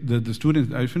make the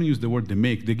students, I shouldn't use the word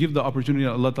they give the opportunity,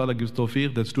 Allah ta'ala gives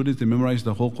tawfiq, that students, they memorize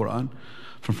the whole Quran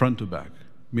from front to back,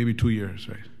 maybe 2 years,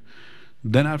 right?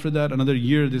 Then after that, another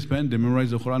year they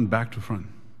memorize the Quran back to front.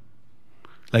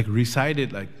 Like recite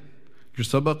it, like your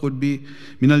sabaq would be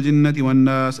min al-jinnati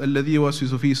wan-nas alladhi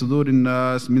yuwaswisu fi sudurin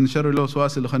nas min sharri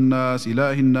al-waswasil khannas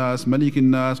ilahin nas malikin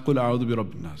nas qul a'udhu bi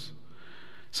rabbin nas.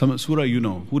 Some surah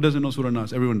who doesn't know Surah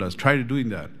Nas? Everyone does. Try doing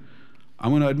that.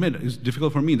 I'm going to admit it's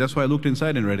difficult for me. That's why I looked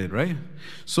inside and read it, right?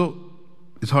 So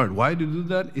it's hard. Why do you do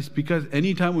that? It's because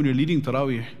anytime when you're leading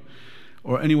Taraweeh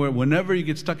or anywhere, whenever you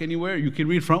get stuck anywhere, you can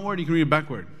read frontward, you can read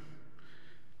backward.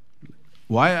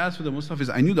 Why I asked for the Mus'haf is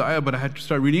I knew the ayah, but I had to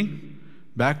start reading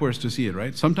backwards to see it,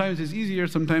 right? Sometimes it's easier,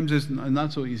 sometimes it's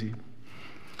not so easy.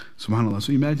 SubhanAllah.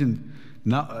 So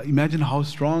imagine how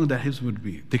strong that hifz would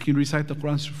be. They can recite the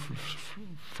Quran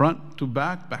front to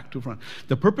back, back to front.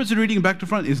 The purpose of reading back to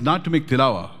front is not to make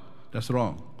tilawah. That's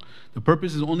wrong. The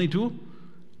purpose is only to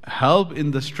help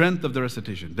in the strength of the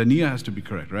recitation. The niyyah has to be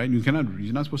correct, right?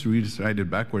 You're not supposed to recite it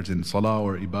backwards in salah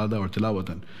or ibadah or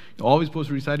tilawatan. You're always supposed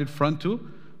to recite it front to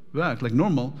back, like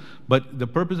normal. But the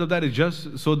purpose of that is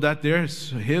just so that their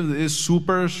hifz is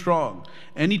super strong.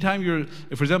 Anytime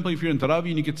for example, if you're in Taraweeh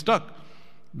and you get stuck,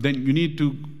 then you need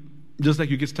to, just like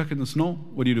you get stuck in the snow,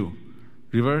 what do?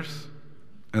 Reverse,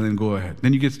 and then go ahead.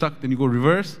 Then you get stuck, then you go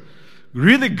reverse,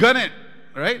 really gun it,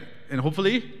 right? And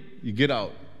hopefully you get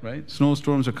out, right?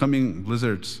 Snowstorms are coming,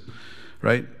 blizzards,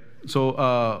 right? So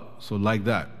like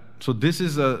that. So this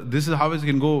is how it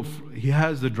can go. He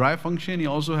has the dry function, he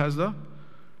also has the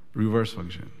reverse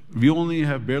function. We only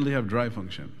barely have dry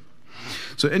function.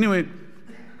 So anyway,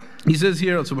 he says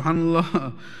here,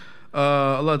 subhanallah,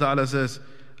 Allah Ta'ala says,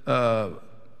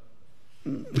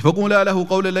 فَقُولَا لَهُ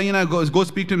قَوْلًا لَيِّنًا, go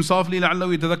speak to him softly,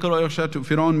 لَعَلَّهُ يَتَذَكَّرُ أَوْ يَخْشَىٰ,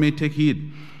 Fir'aun may take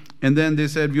heed. And then they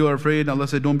said, you are afraid. Allah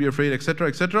said, don't be afraid, etc.,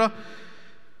 etc.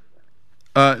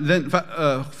 Then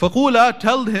فَقُولَا,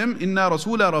 tell him, إِنَّا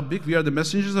رَسُولَ رَبِّكَ, we are the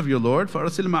messengers of your Lord.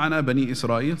 فَأَرْسِلْ مَعَنَا بَنِي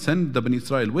إِسْرَائِيل, send the Bani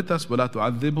Israel with us. وَلَا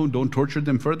تُعَذِّبْهُمْ, don't torture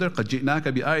them further. قَدْ جِئْنَاكَ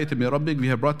بِآيَةٍ مِّن رَبِّكَ, we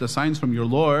have brought the signs from your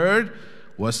Lord.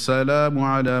 وَالسَّلَامُ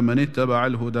عَلَى مَنِ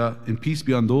اتَّبَعَ الْهُدَى, and peace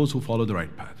be on those who follow the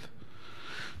right path.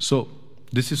 So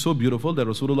this is so beautiful that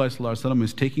Rasulullah ﷺ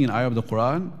is taking an ayah of the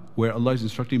Quran where Allah is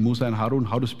instructing Musa and Harun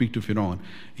how to speak to Fir'aun.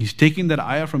 He's taking that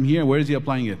ayah from here, where is he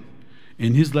applying it?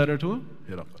 In his letter to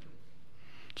Hiraqal.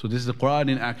 So this is the Quran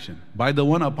in action, by the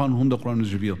one upon whom the Quran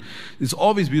is revealed. It's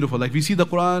always beautiful. Like we see the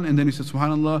Quran and then we say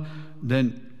subhanallah,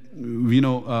 then we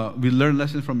learn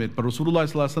lessons from it. But Rasulullah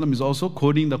ﷺ is also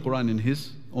quoting the Quran in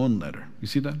his own letter. You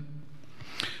see that?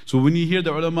 So when you hear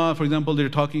the ulama, for example, they're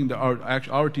talking,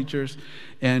 our teachers,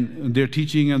 and they're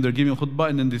teaching and they're giving khutbah,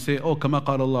 and then they say, oh, kama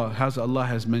qala Allah, as Allah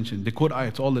has mentioned. They quote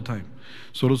ayats all the time.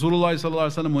 So Rasulullah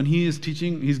ﷺ, when he is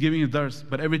teaching, he's giving his dars,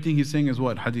 but everything he's saying is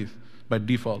what? Hadith, by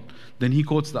default. Then he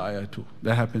quotes the ayah too.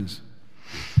 That happens.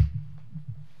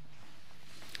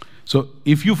 So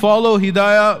if you follow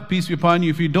hidayah, peace be upon you.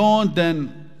 If you don't,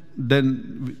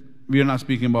 then we are not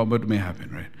speaking about what may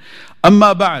happen, right?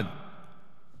 Amma ba'd.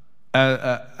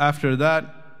 After that,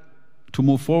 to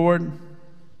move forward,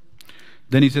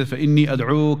 then he says, فَإِنِّي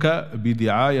أَدْعُوكَ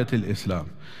بِدِعَايَةِ الْإِسْلَامِ.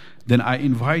 Then I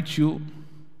invite you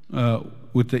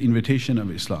with the invitation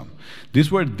of Islam. This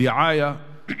word di'aya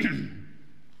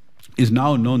is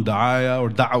now known da'aya or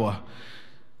da'wah.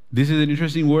 This is an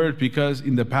interesting word because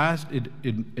in the past it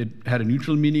had a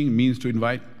neutral meaning, means to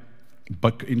invite.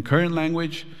 But in current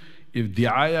language, if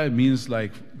di'aya means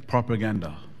like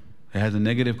propaganda, it has a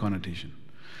negative connotation.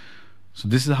 So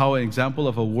this is how an example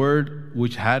of a word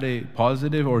which had a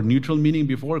positive or neutral meaning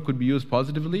before could be used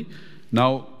positively.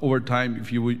 Now over time,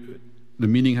 the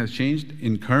meaning has changed.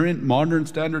 In current modern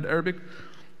standard Arabic,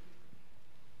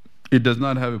 it does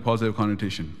not have a positive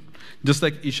connotation. Just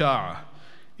like isha'a.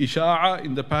 Isha'a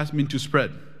in the past meant to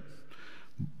spread.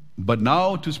 But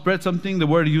now to spread something, the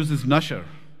word used is nashr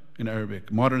in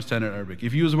Arabic, modern standard Arabic.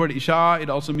 If you use the word isha'a, it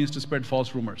also means to spread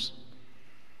false rumors.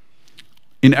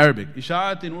 In Arabic,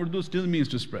 isha'at in Urdu still means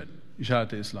to spread,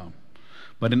 isha'at Islam.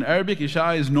 But in Arabic,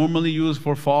 isha'a is normally used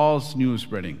for false news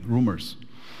spreading, rumors.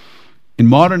 In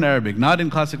modern Arabic, not in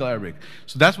classical Arabic.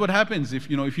 So that's what happens. If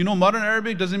you know modern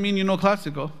Arabic, doesn't mean you know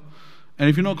classical. And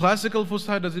if you know classical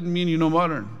Fusha, doesn't mean you know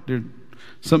modern.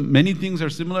 Many things are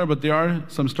similar, but there are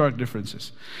some stark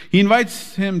differences. He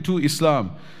invites him to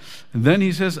Islam. Then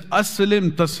he says,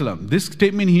 Aslim taslam. This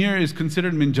statement here is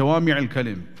considered min jawami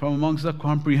al-kalim, from amongst the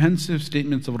comprehensive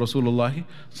statements of Rasulullah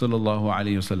sallallahu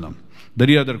alayhi wasallam.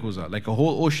 Dariya darkuza, like a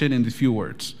whole ocean in these few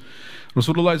words.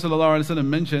 Rasulullah sallallahu alayhi wasallam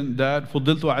mentioned that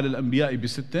Fuddiltu ala al-anbiya'i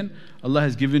bisittin. Allah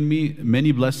has given me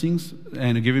many blessings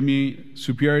and given me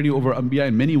superiority over anbiya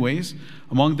in many ways.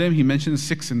 Among them, he mentions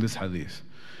 6 in this hadith.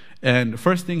 And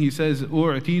first thing he says,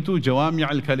 U'titu jawami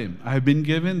al-kalim. I have been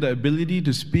given the ability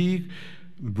to speak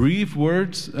brief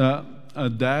words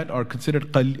that are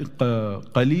considered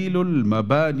qalilul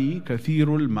mabani,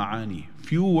 kathirul ma'ani.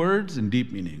 Few words and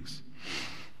deep meanings.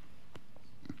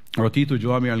 U'titu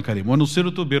jawami al-kalim. Wa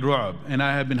nusirtu bir-ru'ab. And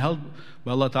I have been helped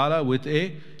by Allah Ta'ala with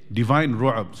a divine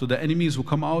ru'ab. So the enemies who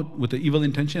come out with the evil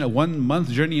intention, a 1 month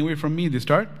journey away from me, they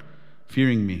start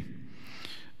fearing me.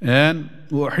 And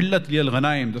وَأُحِلَّتْ لِيَ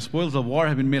الْغَنَائِمِ. The spoils of war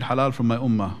have been made halal from my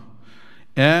ummah.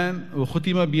 And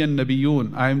وَخُتِمَ بِيَ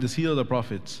النَّبِيُّونَ. I am the seal of the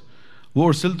prophets.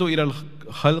 وَأُرْسِلْتُ إِلَى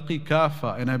الْخَلْقِ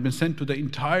كَافَةً. And I have been sent to the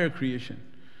entire creation.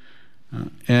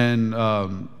 And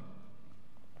وَجُعِلَ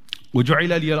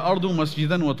لِيَ الْأَرْضُ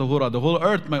مَسْجِدًا وَطَهُورًا. The whole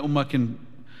earth, my ummah can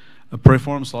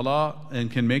perform salah and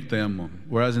can make tayammum.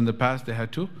 Whereas in the past they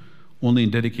had to only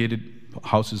in dedicated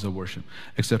houses of worship,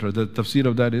 etc. The tafsir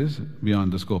of that is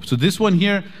beyond the scope. So this one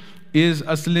here is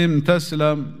Aslim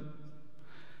Taslam.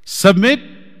 Submit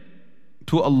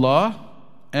to Allah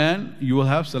and you will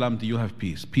have salamti, you will have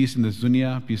peace. Peace in this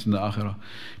dunya, peace in the akhirah.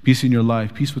 Peace in your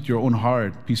life, peace with your own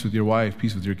heart, peace with your wife,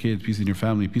 peace with your kids, peace in your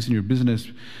family, peace in your business,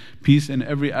 peace in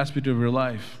every aspect of your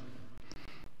life.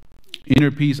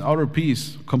 Inner peace, outer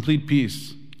peace, complete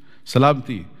peace.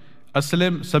 Salamti.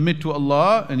 Aslim, submit to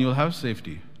Allah and you'll have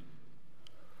safety.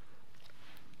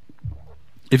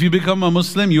 If you become a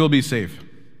Muslim, you will be safe.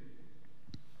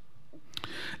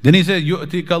 Then he says,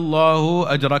 يُؤْتِكَ اللَّهُ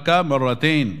أَجْرَكَ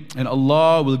مَرَّتَيْنِ. And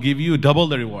Allah will give you double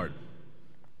the reward.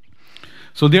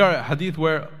 So there are hadith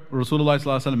where Rasulullah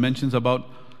ﷺ mentions about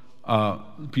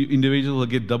individuals will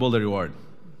get double the reward.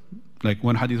 Like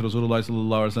one hadith Rasulullah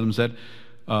ﷺ said,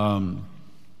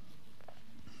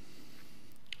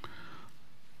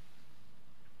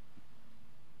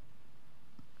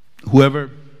 whoever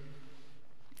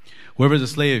is a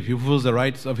slave, he fulfills the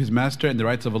rights of his master and the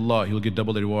rights of Allah, he will get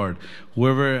double the reward.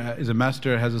 Whoever is a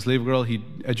master, has a slave girl, he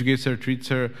educates her, treats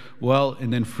her well,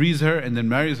 and then frees her and then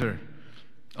marries her,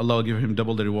 Allah will give him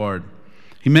double the reward.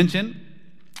 He mentioned,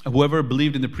 whoever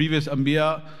believed in the previous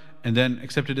Anbiya and then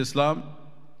accepted Islam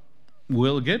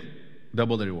will get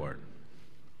double the reward.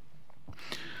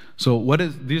 So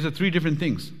these are 3 different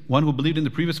things. One who believed in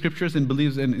the previous scriptures and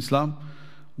believes in Islam,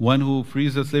 one who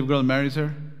frees the slave girl and marries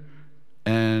her,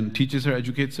 and teaches her,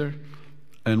 educates her,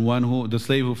 and the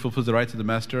slave who fulfills the rights of the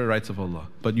master, rights of Allah.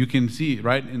 But you can see,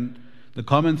 right, in the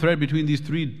common thread between these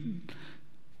 3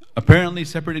 apparently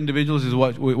separate individuals is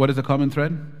what is the common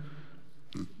thread?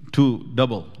 2,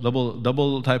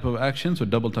 double type of action, so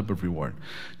double type of reward.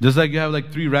 Just like you have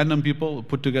like 3 random people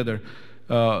put together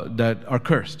that are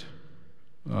cursed.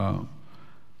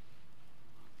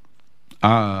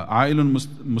 A'ilun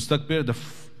mustakbir,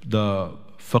 the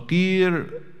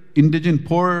faqir, indigent,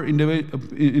 poor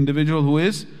individual who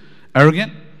is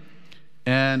arrogant,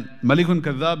 and Malikun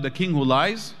Kadhab, the king who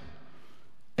lies,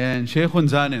 and Shaykhun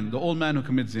Zanin, the old man who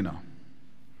commits zina.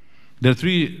 There are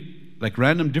three like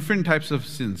random different types of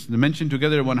sins. They mentioned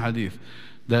together in one hadith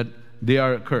that they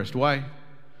are cursed. Why?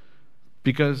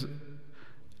 Because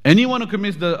anyone who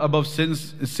commits the above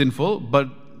sins is sinful, but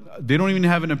they don't even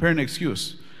have an apparent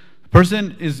excuse. The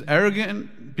person is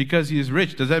arrogant because he is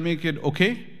rich. Does that make it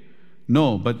okay?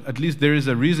 No, but at least there is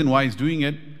a reason why he's doing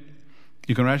it.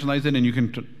 You can rationalize it and you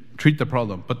can treat the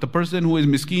problem. But the person who is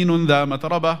miskinun da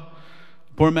mataraba,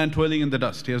 poor man toiling in the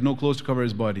dust, he has no clothes to cover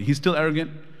his body, he's still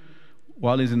arrogant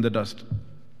while he's in the dust.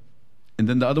 And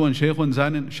then the other one, shaykhun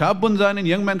zanin, shabun zanin,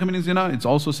 young man committing zina, it's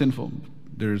also sinful.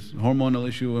 There's hormonal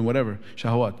issue and whatever,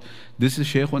 shahwat. This is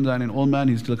shaykhun zanin, old man,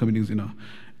 he's still committing zina.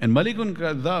 And malikun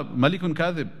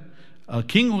kadhib, a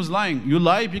king who's lying. You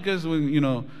lie because when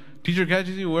teacher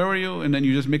catches you, where are you? And then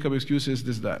you just make up excuses,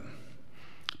 this, that.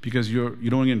 Because you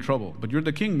don't get in trouble. But you're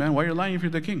the king, man. Why are you lying if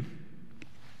you're the king?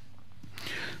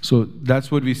 So that's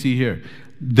what we see here.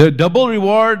 The double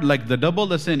reward, like the double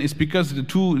the sin, is because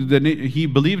he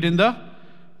believed in the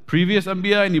previous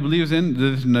Anbiya and he believes in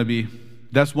this Nabi.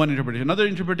 That's one interpretation. Another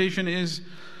interpretation is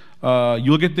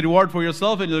you'll get the reward for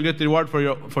yourself and you'll get the reward for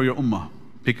your ummah.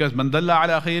 Because man dalla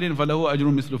ala khairin falahu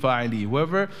ajrun mislu fa'ili.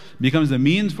 Whoever becomes the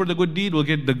means for the good deed will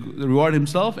get the reward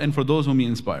himself and for those whom he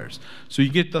inspires. So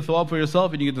you get the thawab for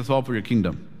yourself and you get the thawab for your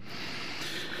kingdom.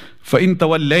 فَإِن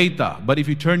تَوَلَّيْتَ, but if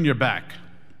you turn your back,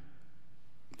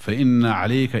 فَإِنَّ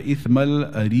عَلَيْكَ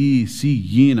إِثْمَ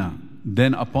الْأَرِيسِيِّينَ,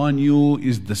 then upon you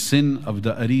is the sin of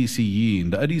the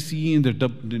Arisiyin. The Arisiyin, there are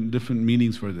different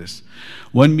meanings for this.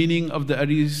 One meaning of the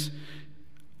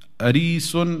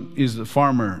Arisun is the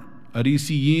farmer.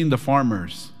 Arisiyin, the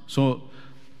farmers. So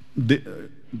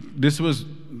this was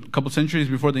a couple centuries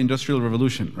before the Industrial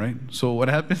Revolution, right? So what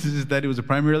happens is that it was a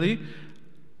primarily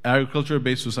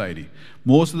agriculture-based society.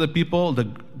 Most of the people,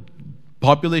 the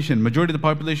population, majority of the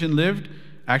population lived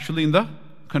actually in the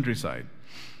countryside.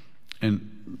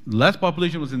 And less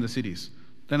population was in the cities.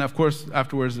 Then of course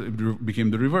afterwards it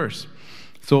became the reverse.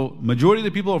 So majority of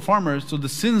the people are farmers, so the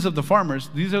sins of the farmers,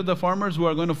 these are the farmers who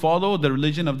are going to follow the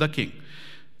religion of the king.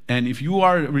 And if you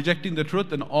are rejecting the truth,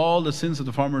 then all the sins of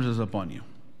the farmers is upon you.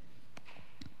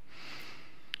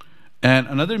 And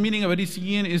another meaning of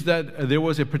Arisiyin is that there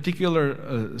was a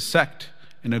particular sect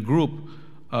and a group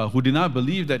who did not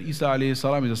believe that Isa alayhi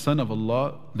salam is a son of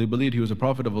Allah. They believed he was a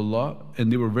prophet of Allah,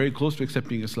 and they were very close to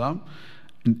accepting Islam.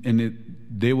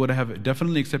 They would have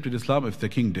definitely accepted Islam if the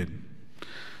king did.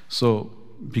 So,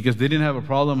 because they didn't have a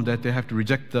problem that they have to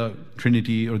reject the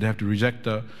Trinity or they have to reject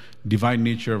the divine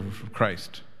nature of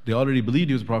Christ. They already believed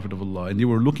he was a prophet of Allah and they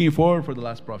were looking forward for the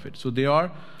last prophet. So they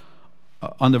are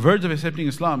on the verge of accepting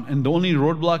Islam, and the only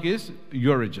roadblock is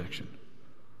your rejection.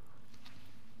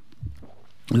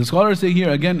 The scholars say here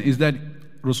again is that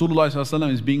Rasulullah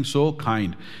ﷺ is being so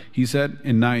kind. He said,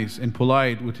 and nice and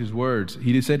polite with his words.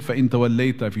 He said, فَإِن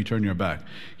تَوَلَّيْتَ, if you turn your back.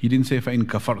 He didn't say فَإِن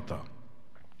كَفَرْتَ.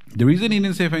 The reason he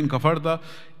didn't say فَإِن كَفَرْتَ,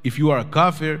 if you are a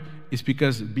kafir, is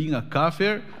because being a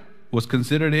kafir was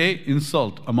considered an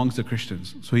insult amongst the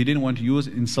Christians. So he didn't want to use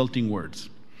insulting words.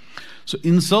 So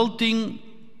insulting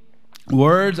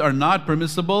words are not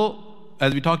permissible,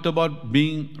 as we talked about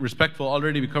being respectful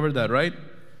already. We covered that, right?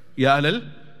 Ya Ahlal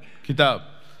Kitab.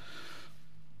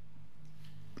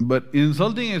 But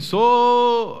insulting is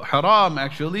so haram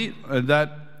actually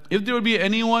that if there would be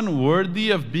anyone worthy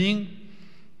of being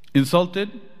insulted,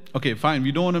 okay, fine,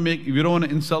 you don't want to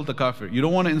insult the kafir, you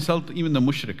don't want to insult even the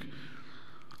mushrik.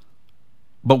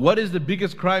 But what is the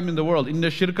biggest crime in the world? Inna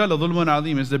shirka la dhulmun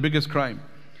azim is the biggest crime.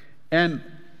 And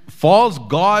false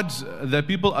gods that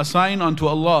people assign unto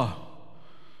Allah.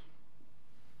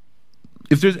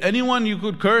 If there's anyone you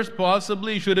could curse,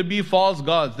 possibly should it be false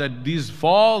gods, that these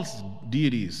false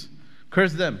deities,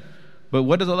 curse them. But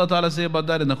what does Allah Ta'ala say about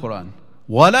that in the Quran?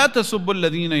 وَلَا تَسُبُّ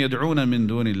الَّذِينَ يَدْعُونَ مِن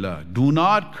دُونِ اللَّهِ. Do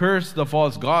not curse the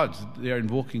false gods they are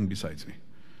invoking besides me.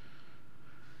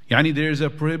 Yani there is a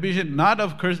prohibition not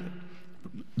of curse.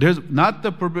 There's not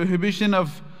the prohibition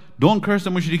of don't curse the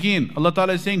mushrikeen. Allah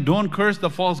Ta'ala is saying don't curse the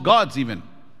false gods even.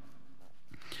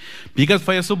 Because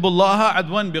فَيَسُبُّ اللَّهَ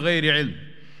عَدْوًا بِغَيْرِ عِلْمٍ.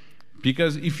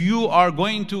 Because if you are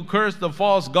going to curse the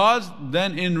false gods,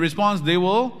 then in response they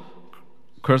will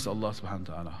curse Allah subhanahu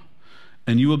wa ta'ala.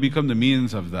 And you will become the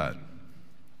means of that.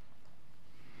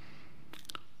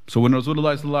 So when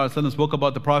Rasulullah sallallahu alaihi wasallam spoke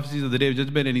about the prophecies of the Day of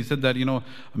Judgment, and he said that, a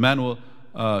man will,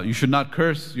 you should not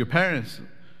curse your parents.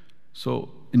 So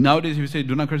nowadays if you say,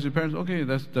 do not curse your parents, okay,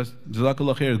 that's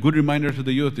Jazakallah khair, good reminder to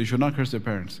the youth, they should not curse their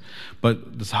parents.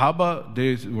 But the Sahaba,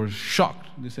 they were shocked.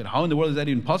 They said, how in the world is that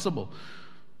even possible?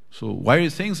 So why are you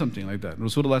saying something like that?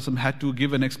 Rasulullah had to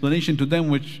give an explanation to them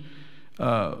which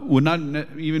would not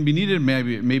even be needed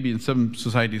maybe in some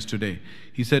societies today.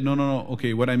 He said, no,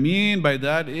 okay, what I mean by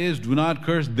that is do not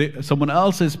curse someone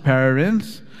else's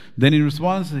parents. Then in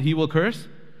response, he will curse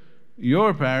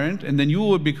your parent, and then you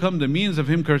will become the means of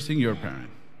him cursing your parent.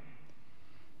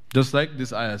 Just like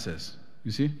this ayah says.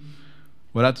 You see?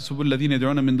 وَلَا تَسُبُّوا الَّذِينَ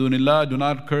يَدْعُونَ مِن دُونِ اللَّهِ. Do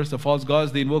not curse the false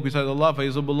gods they invoke besides Allah.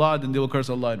 فَيَسُبُّوا اللَّهَ. Then they will curse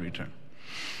Allah in return.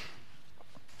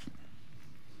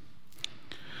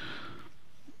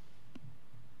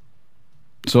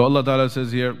 So Allah Ta'ala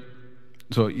says here,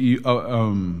 so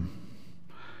Rasulullah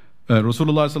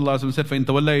Sallallahu Alaihi Wasallam said, فَإِن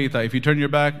تَوَلَّيْتَ. If you turn your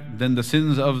back, then the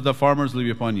sins of the farmers will be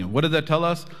upon you. What does that tell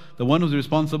us? The one who's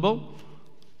responsible,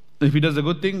 if he does a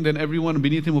good thing, then everyone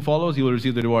beneath him who follows, he will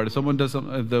receive the reward. If someone does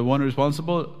the one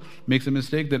responsible makes a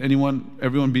mistake, then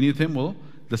everyone beneath him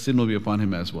the sin will be upon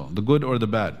him as well. The good or the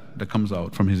bad that comes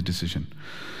out from his decision.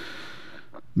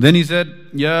 Then he said,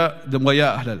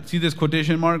 see this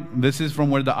quotation mark? This is from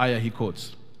where the ayah he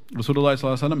quotes. Rasulullah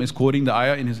Sallallahu Alaihi Wasallam is quoting the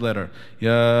ayah in his letter. Ya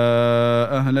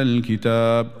ahl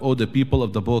al-kitab, O the people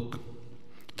of the book,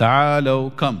 ta'alaw,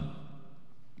 come,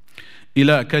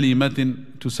 ila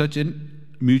kalimatin, to such a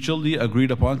mutually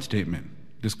agreed upon statement.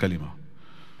 This kalima.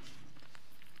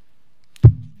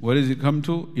 What does it come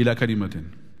to? Ila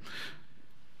kalimatin.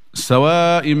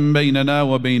 Sawa'im baynana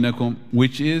wa baynakum,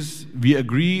 which is, we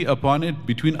agree upon it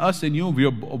between us and you. We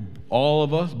are all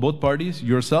of us, both parties,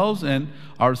 yourselves and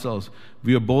ourselves.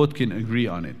 We both can agree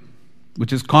on it,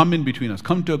 which is common between us.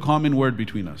 Come to a common word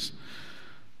between us,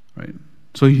 right?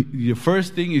 So the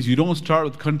first thing is you don't start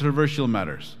with controversial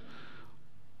matters.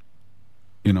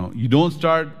 You don't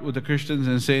start with the Christians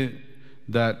and say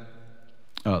that.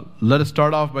 Let us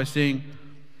start off by saying,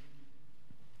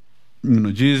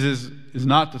 Jesus is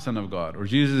not the Son of God, or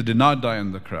Jesus did not die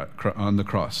on the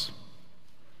cross.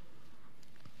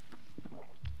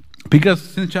 Because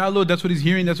since childhood, that's what he's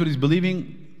hearing, that's what he's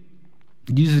believing.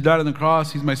 Jesus died on the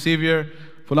cross, he's my savior,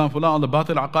 fulan, all the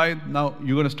batil aqaid. Now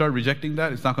you're going to start rejecting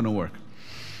that, it's not going to work.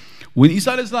 When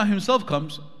Isa al-Islam himself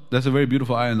comes, that's a very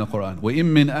beautiful ayah in the Quran. وَإِن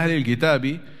مِّنْ أَهْلِ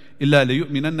الْكِتَابِ إِلَّا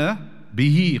لَيُؤْمِنَنَّ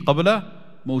بِهِ قَبْلَ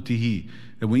مَوْتِهِ.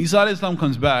 And when Isa al-Islam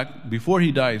comes back, before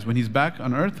he dies, when he's back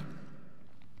on earth,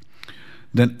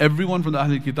 then everyone from the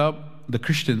Ahl al-Kitab, the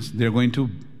Christians, they're going to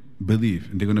believe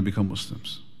and they're going to become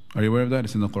Muslims. Are you aware of that?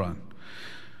 It's in the Quran.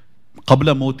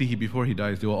 Qabla mawtihi, before he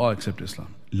dies, they will all accept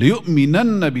Islam.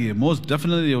 لِيُؤْمِنَنَّ بِهِ, most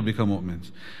definitely they will become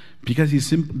mu'mins. Because he's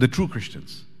the true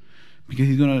Christians. Because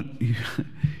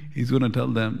he's gonna tell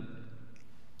them,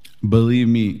 believe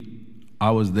me,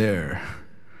 I was there.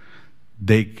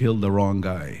 They killed the wrong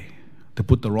guy. They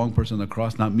put the wrong person on the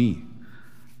cross, not me.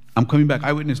 I'm coming back,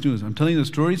 eyewitness news. I'm telling you the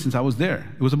story since I was there.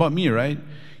 It was about me, right?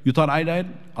 You thought I died?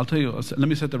 I'll tell you, let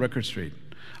me set the record straight.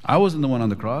 I wasn't the one on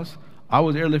the cross. I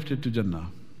was airlifted to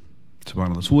Jannah.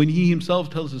 SubhanAllah. So when he himself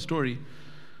tells the story,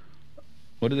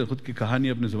 what is it? Khud ki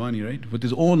kahani apne zabani, right? With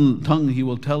his own tongue, he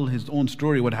will tell his own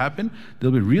story, what happened.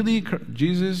 They'll be, really,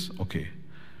 Jesus? Okay.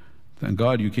 Thank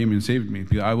God you came and saved me.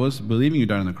 I was believing you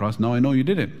died on the cross. Now I know you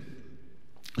didn't.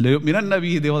 They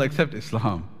will accept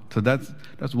Islam. So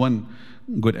that's one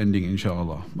good ending,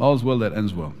 inshallah. All's well that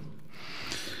ends well.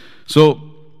 So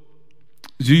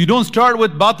you don't start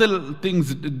with batil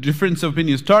things, difference of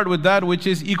opinion. Start with that which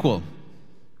is equal.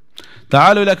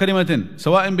 Ta'alu ila kalimatin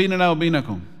sawa'in baynana wa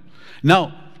baynakum.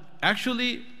 Now,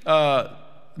 actually, the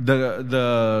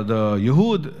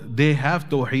Yahud, they have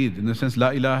Tawheed, in the sense, La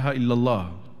ilaha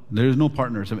illallah. There is no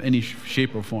partners of any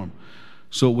shape or form.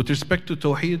 So with respect to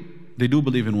Tawheed, they do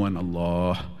believe in one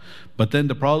Allah. But then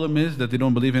the problem is that they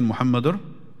don't believe in Muhammadur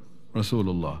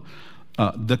Rasulullah.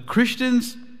 The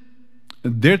Christians,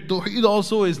 their Tawheed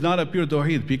also is not a pure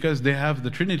Tawheed, because they have the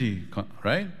Trinity,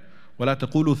 right? وَلَا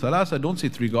تَقُولُوا ثَلَاثَ. Don't say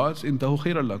three gods. إِنْتَهُ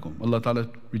خَيْرًا لَكُمْ. Allah Ta'ala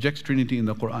rejects Trinity in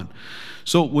the Quran.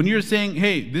 So when you're saying,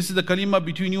 hey, this is the kalima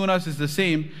between you and us is the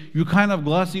same, you're kind of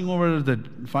glossing over the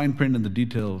fine print and the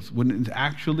details, when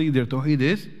actually their Tawheed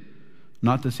is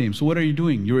not the same. So what are you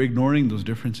doing? You're ignoring those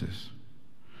differences.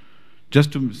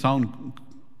 Just to sound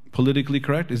politically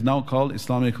correct is now called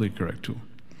Islamically correct too.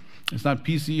 It's not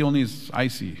PC, only it's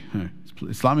IC.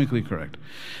 It's Islamically correct.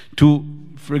 To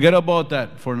forget about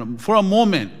that for a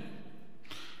moment.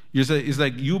 It's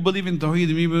like you believe in Tawheed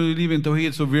and we believe in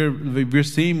Tawheed, so we're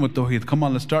same with Tawheed. Come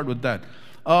on, let's start with that.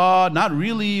 Not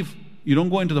really. You don't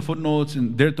go into the footnotes,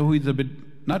 and their Tawheed is a bit,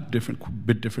 not different,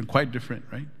 bit different, quite different,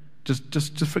 right?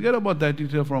 Just forget about that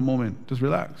detail for a moment. Just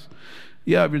relax.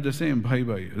 Yeah, we're the same.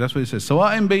 Bhai. That's what it says.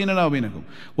 Sawa'in baynana wa baynakum.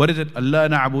 What is it? Allah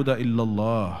na'budu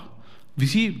illallah.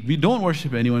 We don't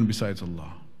worship anyone besides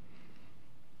Allah.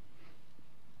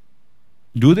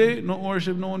 Do they not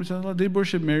worship no one besides Allah? They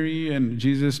worship Mary and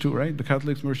Jesus too, right? The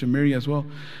Catholics worship Mary as well.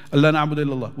 Allah na'budu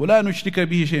illallah. وَلَا نُشْرِكَ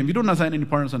بِهِ شَيْءٍ. We do not assign any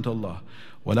partners unto Allah.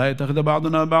 وَلَا يَتَخِذَ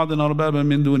بَعْضُنَا بَعْضًا أَرْبَابًا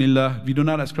مِّن دُونِ اللَّهِ. We do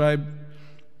not ascribe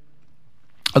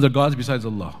other gods besides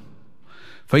Allah.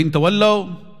 فَإِن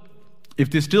تَوَلَّوْا.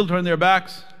 If they still turn their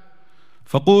backs,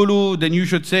 فَقُولُوا. Then you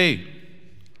should say,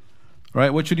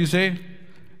 right? What should you say?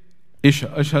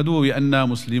 أَشْهَدُوا بِأَنَّا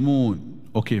مُسْلِمُونَ.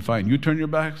 Okay, fine. You turn your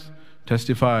backs.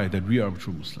 Testify that we are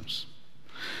true Muslims.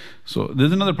 So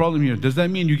there's another problem here. Does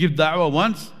that mean you give da'wah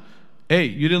once? Hey,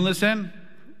 you didn't listen?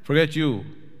 Forget you.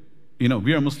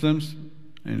 We are Muslims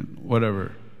and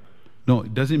whatever. No,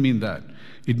 it doesn't mean that.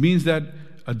 It means that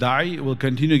a da'i will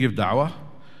continue to give da'wah.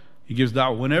 He gives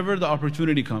da'wah whenever the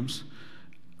opportunity comes,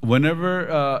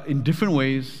 whenever in different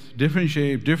ways, different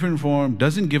shape, different form,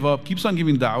 doesn't give up, keeps on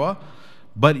giving da'wah,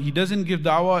 but he doesn't give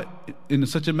da'wah in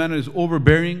such a manner as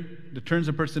overbearing, that turns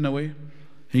a person away.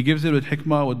 He gives it with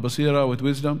hikmah, with basira, with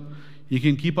wisdom. He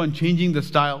can keep on changing the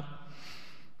style.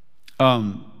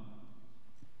 But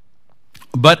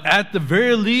at the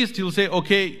very least, he'll say,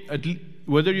 okay,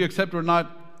 whether you accept or not,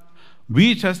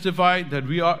 we testify that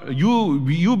we are,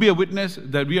 you be a witness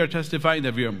that we are testifying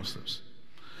that we are Muslims.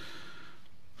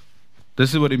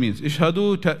 This is what it means.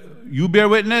 Ishhadu, you bear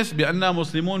witness, bi anna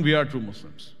muslimun, we are true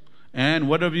Muslims. And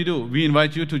whatever you do, we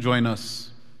invite you to join us.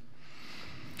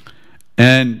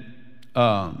 And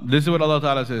this is what Allah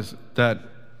Ta'ala says, that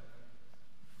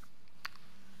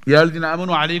Ya alladhina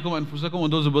amanu alaykum anfusakum,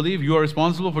 and those who believe, you are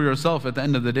responsible for yourself at the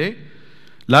end of the day.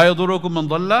 La yadurukum man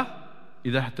dhalla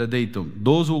idha ihtadaytum.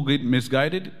 Those who get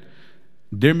misguided,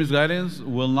 their misguidance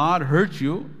will not hurt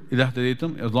you idha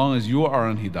ihtadaytum, as long as you are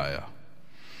on hidayah.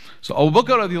 So Abu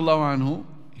Bakr radiallahu anhu,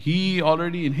 he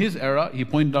already in his era, he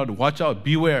pointed out, watch out,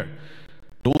 beware.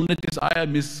 Don't let this ayah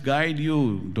misguide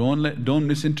you. Don't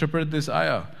misinterpret this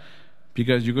ayah.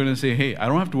 Because you're going to say, hey, I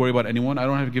don't have to worry about anyone. I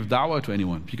don't have to give da'wah to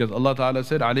anyone. Because Allah Ta'ala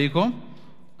said, alaykum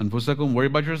anfusakum, worry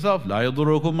about yourself. La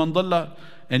yadurukum man dhalla.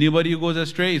 Anybody who goes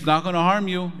astray is not going to harm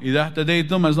you. Idha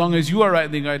ihtadaytum, as long as you are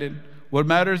rightly guided. What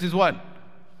matters is what?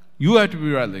 You have to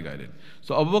be rightly guided.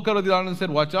 So Abu Bakr radiallahu anhu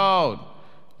said, watch out.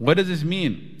 What does this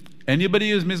mean? Anybody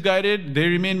who is misguided, they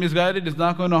remain misguided, it's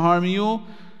not going to harm you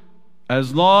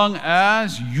as long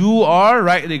as you are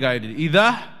rightly guided.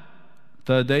 Idha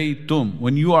tadaytum.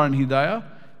 When you are in hidayah,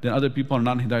 then other people are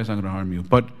not in hidayah, it's not going to harm you.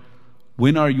 But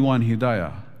when are you on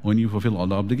hidayah? When you fulfill all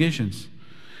the obligations.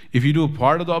 If you do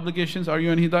part of the obligations, are you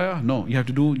on hidayah? No, you have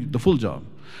to do the full job.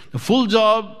 The full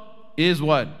job is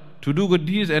what? To do good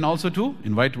deeds and also to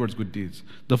invite towards good deeds.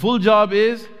 The full job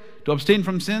is to abstain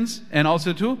from sins and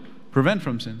also to prevent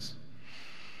from sins.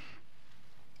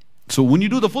 So when you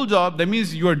do the full job, that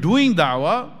means you are doing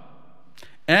da'wah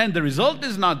and the result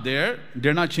is not there,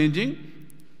 they're not changing,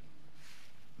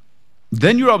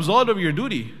 then you're absolved of your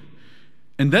duty.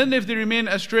 And then if they remain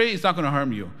astray, it's not going to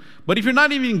harm you. But if you're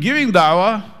not even giving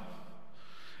da'wah,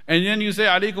 and then you say,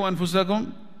 alaykum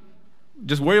anfusakum,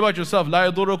 just worry about yourself, la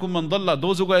yadurukum man dhalla,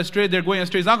 those who go astray, they're going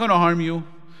astray, it's not going to harm you.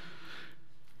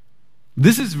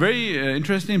 This is very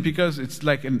interesting because it's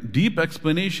like a deep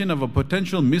explanation of a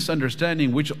potential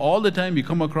misunderstanding which all the time we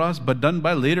come across, but done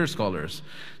by later scholars.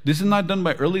 This is not done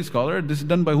by early scholars, this is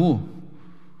done by who?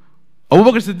 Abu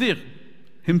Bakr Siddiq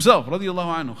himself,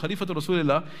 radiallahu anhu, Khalifatul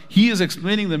Rasulullah. He is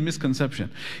explaining the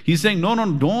misconception. He's saying, no,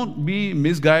 don't be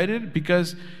misguided,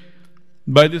 because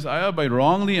by this ayah, by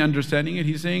wrongly understanding it,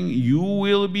 he's saying you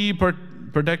will be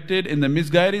protected, in the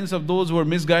misguidance of those who are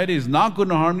misguided is not going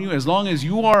to harm you as long as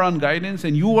you are on guidance,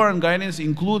 and you are on guidance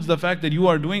includes the fact that you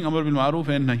are doing Amr bil Ma'ruf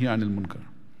and Nahi Anil Munkar.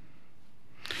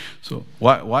 So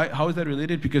why? How is that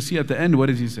related? Because see, at the end, what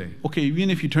does he say? Okay, even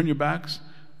if you turn your backs,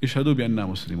 Ishhadu bi anna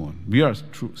muslimun. We are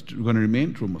going to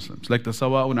remain true Muslims. Like the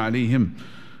sawa'un alayhim,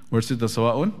 where it says the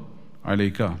sawa'un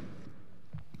alayka.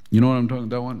 You know what I'm talking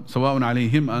about, that one? سَوَاءٌ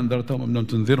عَلَيْهِمْ أَنذَرْتَهُمْ أَمْ لَمْ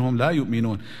تُنذِرْهُمْ لَا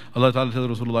يُؤْمِنُونَ. Allah Ta'ala tells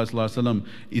Rasulullah Sallallahu Alaihi Wasallam,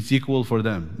 it's equal for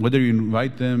them. Whether you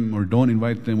invite them or don't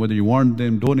invite them, whether you warn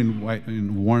them,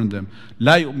 don't warn them.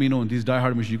 لَا يُؤْمِنُونَ. These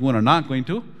diehard mushrikun are not going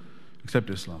to accept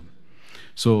Islam.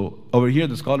 So over here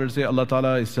the scholars say Allah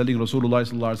Ta'ala is telling Rasulullah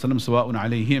Sallallahu Alaihi Wasallam, سَوَاءٌ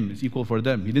عَلَيْهِمْ, it's equal for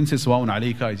them. He didn't say سَوَاءٌ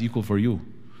عَلَيْكَ, it's equal for you.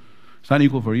 It's not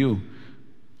equal for you.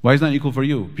 Why is it not equal for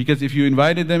you? Because if you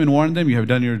invited them and warned them, you have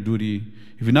done your duty.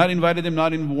 If you not invited them,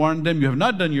 not warned them, you have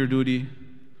not done your duty.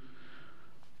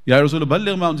 Ya Rasul,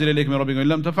 balligh ma unzila ilayka min rabbika, in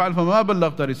lam taf'al fama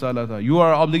ballaghta risalata. You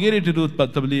are obligated to do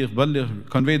tabligh, balligh,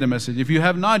 convey the message. If you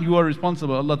have not, you are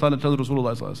responsible. Allah Ta'ala tells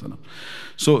Rasulullah Sallallahu Alaihi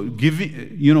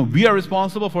Wasallam. So we are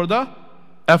responsible for the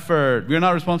effort. We are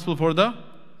not responsible for the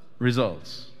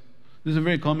results. This is a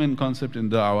very common concept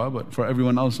in da'wah, but for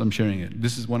everyone else I'm sharing it.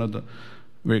 This is one of the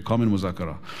Very common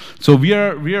muzakara. So we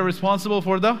are responsible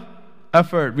for the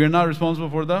effort. We are not responsible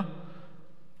for the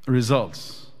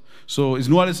results. So is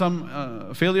Nuh alayhi salam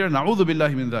a failure? Na'udhu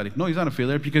billahi min dhalik. No, he's not a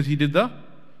failure because he did the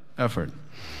effort.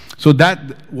 So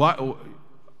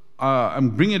I'm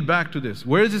bringing it back to this.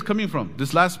 Where is this coming from?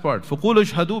 This last part. فَقُولُوا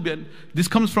اشْهَدُوا بِأَنَّ. This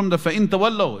comes from the فَإِن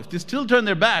تَوَلَّوْا. If they still turn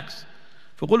their backs,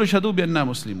 فَقُولُوا اشْهَدُوا بِأَنَّا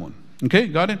مُسْلِمُونَ. Okay,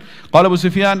 got it? قال Abu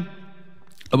Sufyan.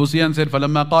 Abu Sufyan said,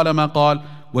 فَلَمَّا قَالَ مَا قَالَ.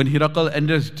 When Hiraqal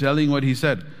ended telling what he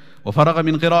said, وَفَرَغَ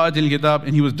مِنْ قِرَاءَةِ الْكِتَابِ.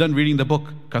 And he was done reading the book.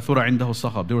 كَثُرَ عِنْدَهُ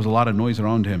الصَّخَبِ. There was a lot of noise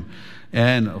around him.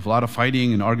 And a lot of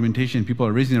fighting and argumentation. People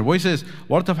are raising their voices.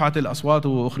 وَارْتَفَعَتِ الْأَصْوَاتُ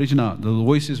وَأُخْرِجْنَا. The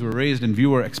voices were raised and we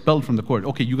were expelled from the court.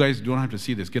 Okay, you guys don't have to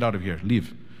see this. Get out of here.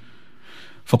 Leave.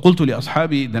 فَقُلْتُ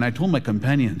لِأَصْحَابِي. Then I told my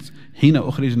companions, حِينَ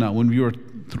أُخْرِجْنَا. When we were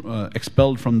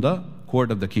expelled from the court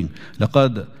of the king.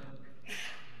 لَقَدْ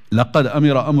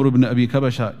أَمِرَ أَمْرُ بْنِ أَبِي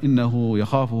كَبَشَ إِنَّهُ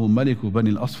يَخَافُهُ مَلِكُ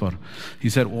بَنِي الْأَصْفَرِ. He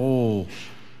said, oh,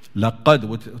 لَقَدْ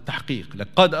وتحقيق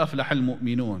لَقَدْ أَفْلَحَ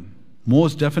الْمُؤْمِنُونَ.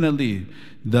 Most definitely,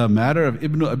 the matter of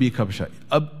Ibn Abi Kabsha,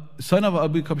 son of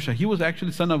Abi Kabsha, he was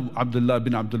actually son of Abdullah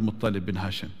bin Abdul Muttalib bin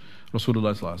Hashim,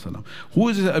 Rasulullah sallallahu alaihi wasallam. Who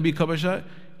is Abi Kabsha?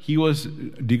 He was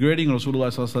degrading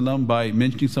Rasulullah sallallahu alaihi wasallam by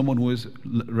mentioning someone who is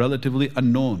relatively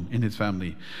unknown in his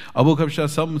family. Abu Kabsha,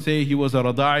 some say he was a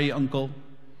Rada'i uncle.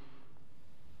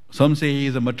 Some say he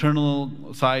is a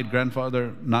maternal side,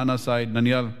 grandfather, Nana side,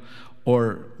 Nanyal,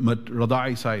 or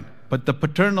Rada'i side. But the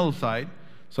paternal side,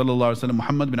 sallallahu alaihi wasallam,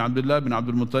 Muhammad bin Abdullah bin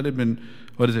Abdul Muttalib bin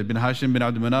Hashim bin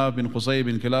Abdul Manaf bin Qusay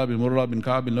bin Kilab bin Murrah bin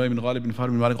Ka'b bin Lu'ay bin Ghalib bin Fahr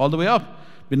bin Malik, all the way up.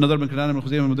 Bin Nadar bin Kinana bin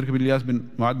Khuzayma bin Mudrik bin Ilyas bin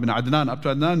Mu'ad bin Adnan. Up to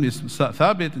Adnan is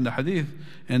thabit in the hadith.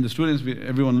 And the students,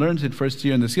 everyone learns it first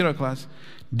year in the Sirah class.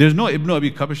 There's no Ibn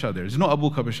Abi Kabsha there. There's no Abu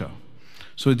Kabsha.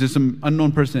 So it's just some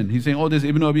unknown person. He's saying, oh, this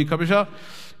Ibn Abi Kabsha.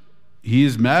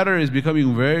 His matter is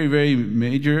becoming very, very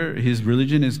major. His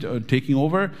religion is taking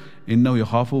over. إِنَّهُ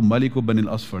يَخَافُ مَلِكُ بَنِي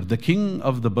الْأَصْفَرِ. The king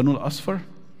of the Banu al-Asfar.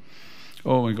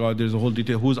 Oh my God, there's a whole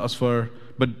detail. Who's Asfar?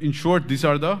 But in short, these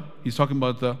are he's talking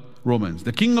about the Romans.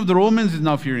 The king of the Romans is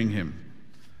now fearing him.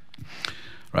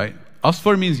 Right?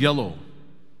 Asfar means yellow.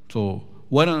 So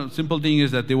one simple thing is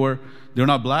that they're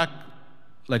not black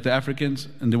like the Africans,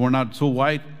 and they were not so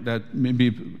white, that may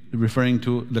be referring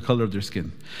to the color of their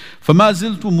skin. فَمَا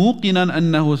زِلْتُ مُوقِنًا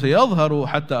أَنَّهُ سَيَظْهَرُ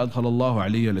حَتَّى أَدْخَلَ اللَّهُ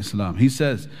عَلَيَّ الْإِسْلَامِ. He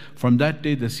says, from that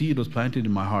day the seed was planted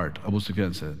in my heart, Abu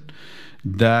Sufyan said,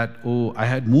 that, I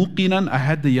had muqinan, I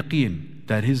had the yaqeen,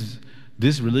 that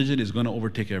this religion is going to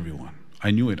overtake everyone.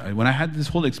 I knew it. When I had this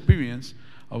whole experience,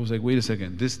 I was like, wait a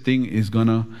second, this thing is going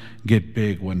to get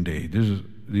big one day.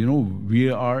 We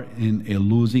are in a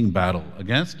losing battle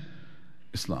against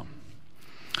Islam.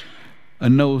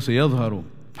 أنه سيظهر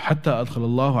حتى أدخل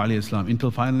الله عليه الإسلام, until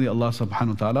finally Allah subhanahu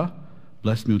wa ta'ala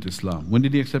blessed me with Islam. When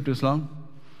did he accept Islam?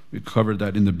 We covered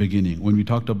that in the beginning. When we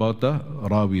talked about the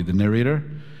Rawi, the narrator,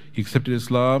 he accepted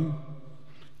Islam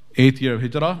 8th year of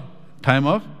Hijrah, time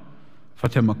of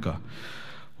Fatih Makkah.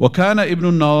 وكان ابن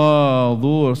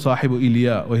الناظور صاحب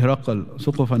إيلياء وهرقل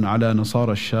سقفا على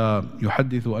نصارى الشام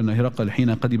يحدث أن هرقل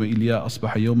حين قدم إيلياء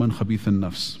أصبح يوما خبيث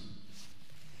النفس.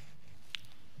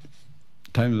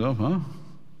 Time is up, huh?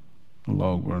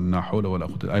 Allahu Akbar, la hawla wa la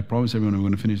quwwata. I promise everyone we're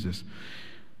going to finish this.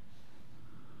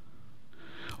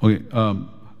 Okay, how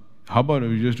about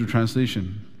we just do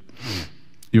translation?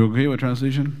 You okay with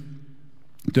translation?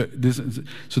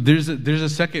 So there's a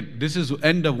second. This is the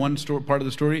end of one part of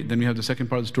the story. Then we have the second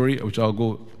part of the story, which I'll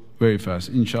go very fast,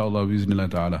 inshallah, bi'idhnillah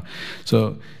ta'ala.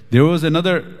 So there was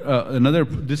another.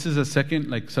 This is a second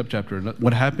subchapter.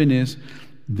 What happened is,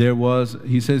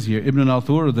 he says here, Ibn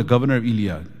al-Thur, the governor of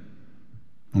Iliad.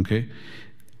 Okay?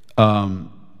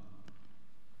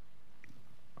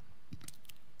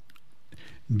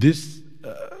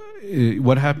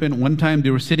 What happened, one time they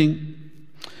were sitting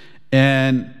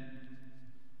and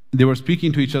they were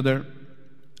speaking to each other.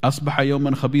 أصبح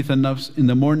يوما خبيث النفس. In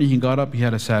the morning he got up, he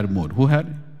had a sad mood. Who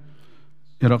had?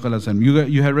 You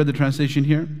had read the translation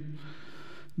here?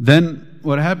 Then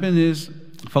what happened is,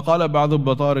 فَقَالَ بَعْضُ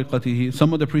بَطَارِقَتِهِ.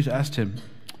 Some of the priests asked him,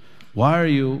 why are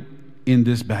you in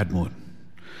this bad mood?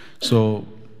 So,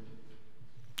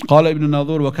 قال ابن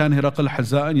الناظور وكان هرقل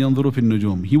حزاء ينظر في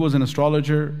النجوم. He was an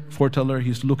astrologer, foreteller, he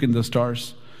used to look in the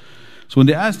stars. So when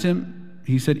they asked him,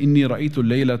 he said, إِنِّي رَأَيْتُ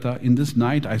اللَّيْلَةَ. In this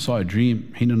night I saw a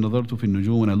dream. حين نظرت في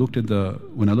النجوم. When I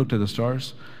looked at the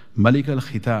stars, ملك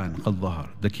الختان قد ظهر.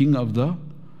 The king of the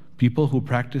people who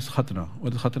practice khatna.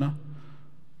 What is khatna?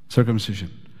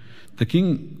 Circumcision. The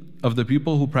king of the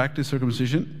people who practice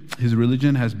circumcision, his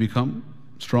religion has become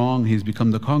strong, he's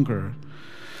become the conqueror.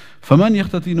 فَمَنْ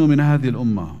يَخْتَتِنُ مِنْ هَذِهِ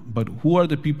الْأُمَّةِ. But who are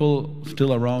the people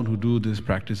still around who do this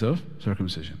practice of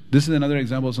circumcision? This is another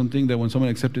example of something that when someone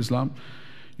accepts Islam,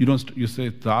 You don't. You say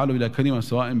تعالوا إلى كلمة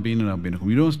سواء بيننا وبينكم.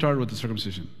 You don't start with the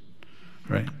circumcision,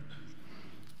 right?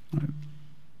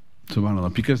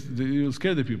 Subhanallah, because you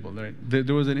scare the people, right?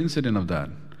 There was an incident of that.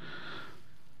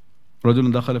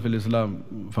 رجل دخل في الإسلام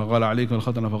فقال عليك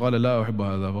الختنة فقال لا أحب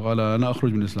هذا فقال أنا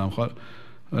أخرج من الإسلام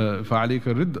فعليك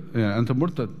الرد يعني أنت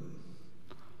مرتد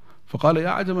فقال يا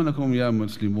عجبا لكم يا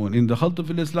مسلمون إن دخلت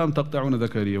في الإسلام تقطعون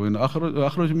ذكري وإن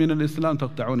أخرج من الإسلام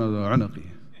تقطعون عنقي,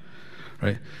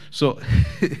 right? So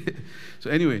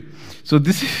anyway, so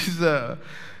this is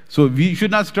so we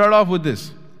should not start off with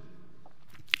this.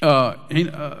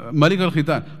 ملك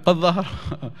الختان قد ظهر.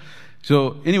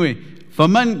 So anyway,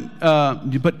 فمن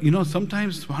but you know,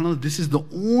 sometimes subhanallah, this is the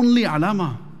only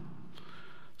alama.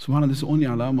 Subhanallah, this is the only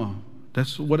alama.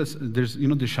 That's what is, there's, you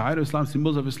know, the Sha'air of Islam,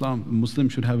 symbols of Islam. Muslim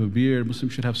should have a beard, Muslim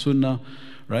should have sunnah,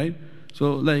 right?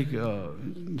 So like,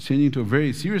 changing to a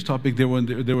very serious topic, there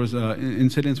was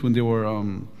incidents when they were,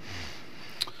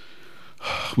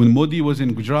 when Modi was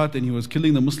in Gujarat and he was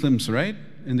killing the Muslims, right?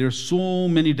 And there are so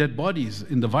many dead bodies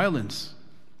in the violence.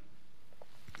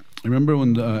 I remember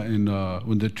when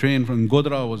the train from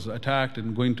Godhra was attacked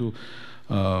and going to,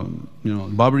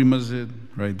 Babri Masjid,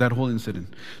 right? That whole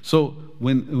incident. So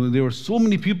when there were so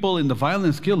many people in the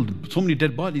violence killed, so many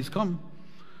dead bodies come.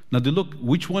 Now they look,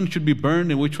 which one should be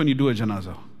burned and which one you do a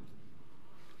janazah.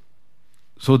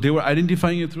 So they were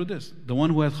identifying it through this. The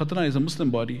one who has khatna is a Muslim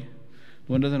body.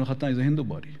 The one who doesn't have khatna is a Hindu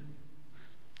body.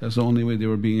 That's the only way they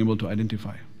were being able to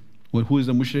identify. Who is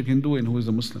the mushrik Hindu and who is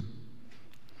the Muslim.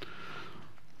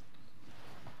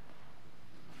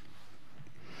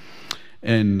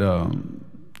 And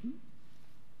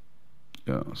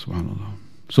subhanallah.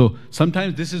 So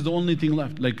sometimes this is the only thing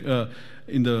left. Like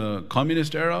in the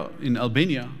communist era in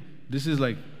Albania, this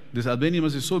Albania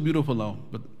mosque is so beautiful now.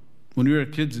 But when we were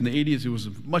kids in the 80s, it was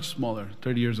much smaller,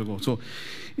 30 years ago. So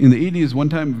in the 80s, one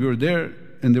time we were there,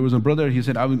 and there was a brother, he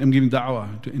said, I'm giving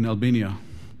da'wah in Albania.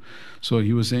 So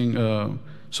he was saying,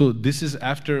 so this is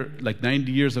after like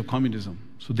 90 years of communism.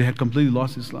 So they had completely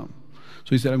lost Islam.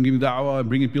 So he said, I'm giving da'wah, I'm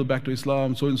bringing people back to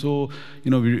Islam, so-and-so, he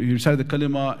recited the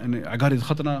kalima, and I got his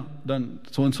khatna done.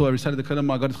 So-and-so, I recited the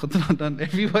kalima, I got his khatna done.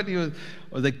 Everybody was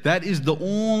like, that is the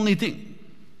only thing.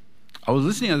 I was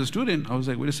listening as a student, I was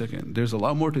like, wait a second, there's a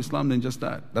lot more to Islam than just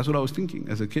that. That's what I was thinking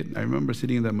as a kid. I remember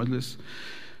sitting in that majlis.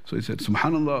 So he said,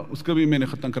 Subhanallah, uska bhi maine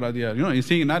khatna kara diya. He's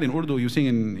saying it not in Urdu, he's saying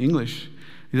in English.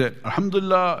 He said,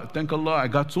 Alhamdulillah, thank Allah, I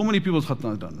got so many people's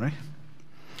khatna done, right?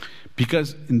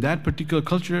 Because in that particular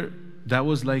culture, that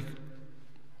was like,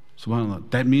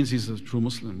 subhanAllah, that means he's a true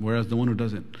Muslim, whereas the one who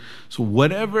doesn't. So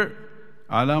whatever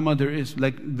alama there is,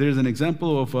 like there's an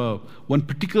example of one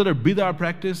particular bid'ah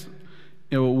practice,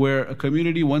 where a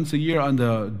community once a year on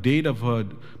the date of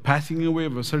passing away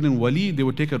of a certain wali, they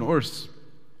would take an urs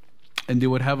and they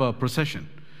would have a procession.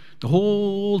 The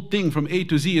whole thing from A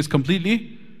to Z is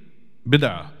completely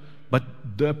bid'ah. But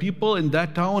the people in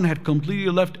that town had completely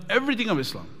left everything of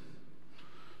Islam.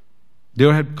 They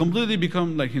had completely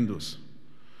become like Hindus.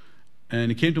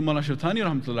 And it came to Mullah Shawtani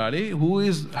rahmatullahi alayhi, who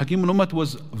is, Hakim al-Ummat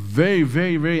was very,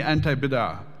 very, very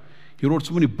anti-bid'ah. He wrote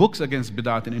so many books against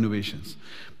bid'ah and innovations.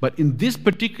 But in this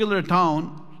particular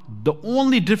town, the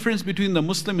only difference between the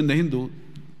Muslim and the Hindu,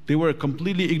 they were a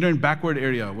completely ignorant, backward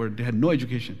area where they had no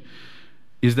education,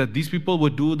 is that these people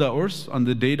would do the urs on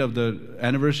the date of the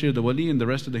anniversary of the wali and the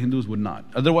rest of the Hindus would not.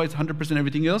 Otherwise, 100%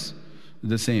 everything else,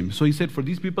 the same. So he said for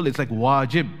these people, it's like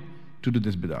wajib to do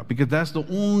this bid'ah, because that's the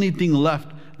only thing left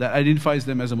that identifies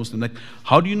them as a Muslim. Like,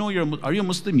 how do you know are you a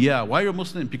Muslim? Yeah. Why are you a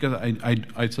Muslim? Because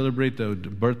I celebrate the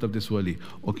birth of this wali.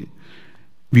 Okay.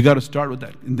 We got to start with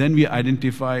that. And then we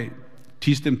identify,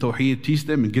 teach them tawheed, teach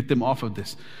them and get them off of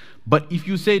this. But if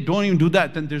you say don't even do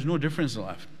that, then there's no difference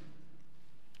left.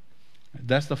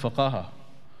 That's the faqaha.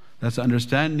 That's the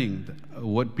understanding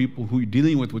what people who you're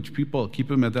dealing with, which people, keep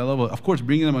them at that level. Of course,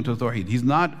 bringing them onto tawheed. He's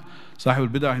not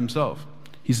sahib al-bid'ah himself.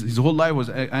 His whole life was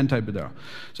anti-bid'ah.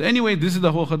 So anyway, this is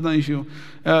the whole khatna issue.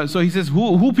 So he says,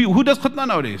 who does khatna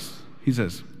nowadays? He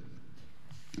says.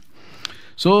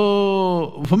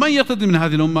 So, فَمَنْ يَقْتَدِ مِنْ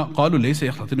هَذِهِ الْأُمَّةِ قَالُوا لَيْسَ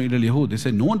يَخْتَطِنُ إِلَى الْيَهُودِ. They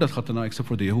said, no one does khatna except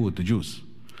for the Yahud, the Jews.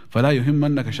 فَلَا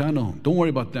يُهِمَّنَّكَ شَأْنُهُمْ. Don't worry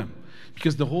about them.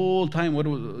 Because the whole time,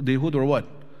 the Yahud were what?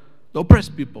 The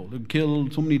oppressed people. They were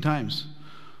killed so many times.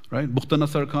 Right? Bukhta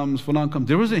Nasr comes, Fulan comes.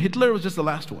 Hitler was just the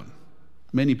last one.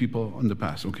 Many people in the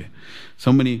past, okay.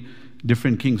 So many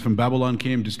different kings from Babylon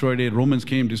came, destroyed it. Romans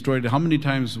came, destroyed it. How many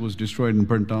times was destroyed and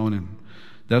burnt down? And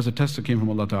that was a test that came from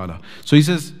Allah Ta'ala. So he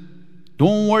says,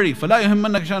 don't worry. فَلَا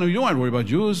يُهِمَّنَّكَ شَأْنُهُمْ. You don't have to worry about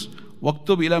Jews.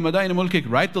 وَاكْتُبْ إِلَى مَدَائِنِ مُلْكِكَ.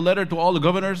 Write the letter to all the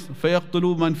governors.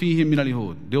 فَيَقْتُلُوا مَنْ فِيهِمْ مِنَ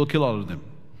الْيَهُودِ. They will kill all of them.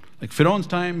 Like Pharaoh's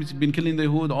time, he's been killing the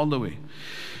Yahud all the way.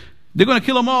 They're going to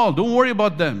kill them all. Don't worry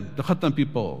about them. The Khattan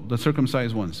people, the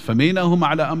circumcised ones. فَمَيْنَهُمْ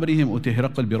عَلَىٰ أَمْرِهِمْ أُتِي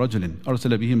هِرَقَّلْ بِرَجُلٍ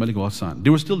أَرْسَلَ بِهِ مَلِكُ غَسَّانٍ. They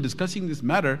were still discussing this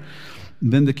matter.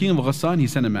 Then the king of Ghassan, he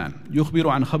sent a man. يُخْبِرُ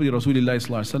عَنْ خَبْرِ رَسُولِ اللَّهِ صلى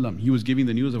الله عليه وسلم. He was giving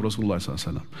the news of Rasulullah صلى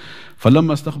الله عليه وسلم.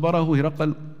 فَلَمَّا اسْتَخْبَرَهُ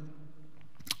هِرَقَّلْ.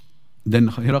 Then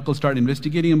Hiraqal started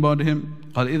investigating about him.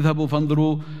 قَالْ اذهبوا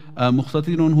فانظروا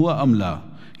مُخْتَطِرٌ هُوَ أَمْ لَا.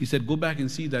 He said, go back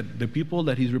and see that the people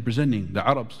that he's representing, the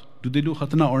Arabs, do they do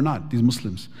khatna or not, these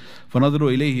Muslims?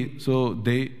 فَنَظَرُوا إِلَيْهِ. So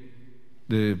they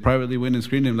privately went and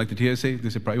screened him like the TSA. They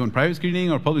said, you want private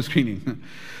screening or public screening?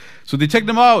 So they checked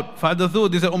him out.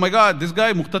 فَحَدَثُوا. They said, oh my God, this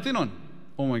guy mukhtatinun.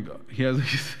 Oh my God, he has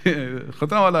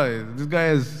khatna wala. This guy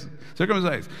is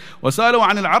circumcised. وَسَأَلُوا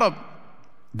عَنِ الْعَرَبِ.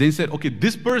 They said, okay,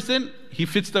 this person, he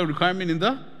fits the requirement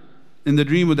in the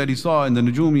dream that he saw in the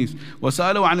Nujumis.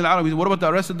 وَسَأَلُوا عَنِ الْعَرَبِ. What about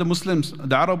the rest of the Muslims,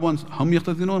 the Arab ones? هَمْ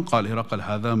يَخْتَثِنُونَ. قال هرقل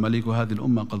هذا ملك هذه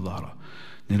الأمة قد ظهر.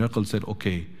 Hiraqal said,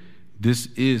 okay, this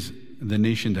is the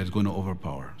nation that's going to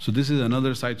overpower. So this is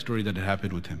another side story that had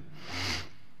happened with him.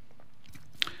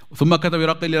 ثم كتب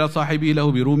هرقل إلى صاحبه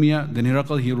له بروميا. Then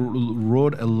Hiraqal, he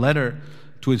wrote a letter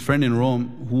to his friend in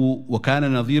Rome, who وكان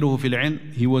نظيره في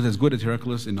العلم. He was as good as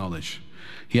Heraclius in knowledge.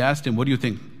 He asked him, what do you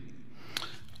think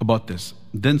about this?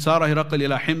 Then Sara Hiraqal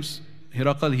ila Hims.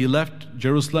 Hiraqal, he left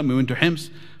Jerusalem, he went to Hims.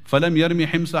 فلم يرمي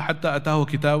حمص حتى أتاه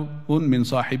كتاب من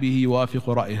صاحبه يوافق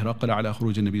رأي هرقل على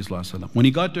خروج النبي صلى الله عليه وسلم. When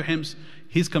he got to Hims,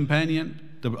 his companion,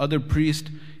 the other priest,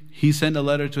 he sent a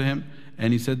letter to him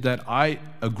and he said that I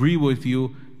agree with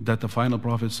you that the final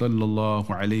Prophet sallallahu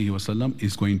alaihi wasallam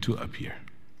is going to appear.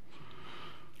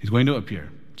 He's going to appear.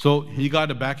 So he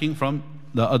got a backing from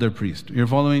the other priest. You're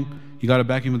following? He got a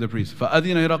backing from the priest.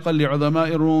 فأذن هرقل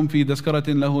لعظماء الروم في تذكرة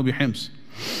له بحمص.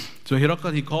 So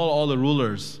Hiraqal, he called all the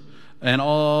rulers and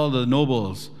all the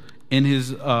nobles in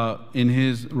his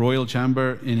royal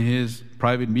chamber, in his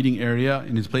private meeting area,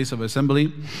 in his place of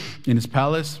assembly, in his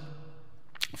palace.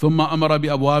 ثم أمر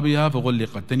بأبوابها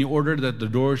فغلقت. Then he ordered that the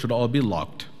doors should all be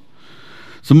locked.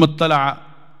 ثم اطلع.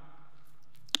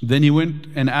 Then he went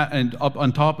and up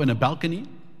on top in a balcony.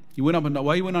 He went up and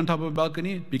why he went on top of a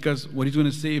balcony? Because what he's going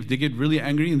to say, if they get really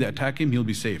angry and they attack him, he'll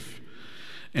be safe.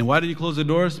 And why did he close the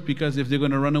doors? Because if they're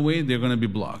going to run away, they're going to be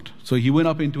blocked. So he went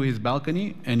up into his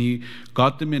balcony and he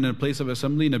got them in a place of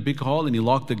assembly in a big hall and he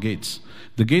locked the gates.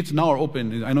 The gates now are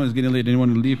open. I know it's getting late.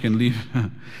 Anyone who leave can leave.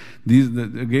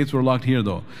 The gates were locked here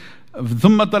though.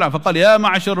 ثم طلع فقال يا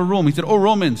معشر الروم. He said, oh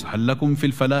Romans, هل لكم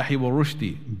في الفلاح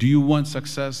والرشد. Do you want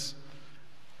success?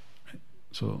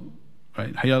 So,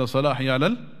 right, حي على الصلاة حي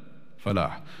على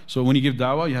الفلاح. So when you give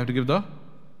da'wah, you have to give the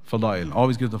fadail.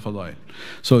 Always give the fadail.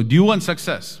 So do you want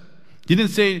success? He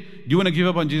didn't say, do you want to give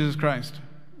up on Jesus Christ?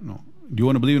 No. Do you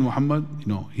want to believe in Muhammad?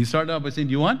 No. He started out by saying,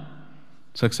 do you want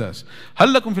success?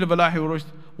 هل لكم في الفلاح والرشد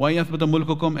وأن يثبت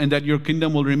ملككم, and that your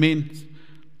kingdom will remain.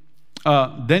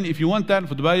 Then if you want that,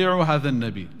 فَتُبَايِعُوا هَذَا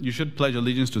النَّبِي. You should pledge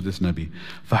allegiance to this Nabi.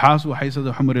 فَحَاسُوا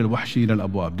حَيْسَةَ حُمْرِ الْوَحْشِ إِلَى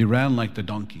الْأَبْوَابِ. They ran like the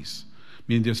donkeys.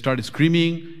 Meaning they started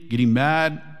screaming, getting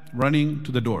mad, running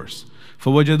to the doors.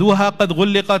 فَوَجَدُوهَا قَدْ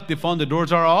غُلِّقَتْ. They found the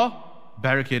doors are all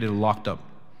barricaded, locked up.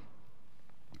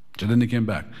 So then they came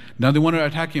back. Now they want to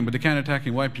attack him, but they can't attack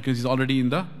him. Why? Because he's already in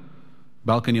the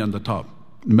balcony on the top.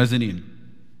 Mezzanine.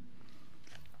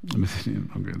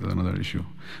 Okay, that's another issue.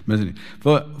 Mezzanine.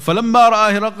 فَلَمَّا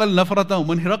رَأَى هِرَقَلْ نَفْرَتَهُمْ.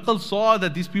 When Hiraqal saw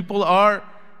that these people are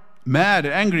mad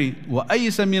and angry,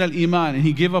 وَأَيِّسَ مِنَ الْإِيمَانِ, and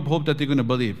he gave up hope that they're going to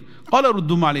believe. قَالَ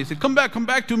رُدُّمْ عَلَيْهِ. He said, come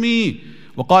back to me.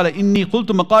 وَقَالَ إِنِّي قُلْتُ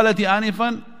مَقَالَتِي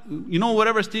آنِفًا. You know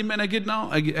whatever statement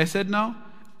I said now?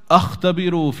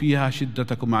 أَخْتَبِرُوا فِيهَا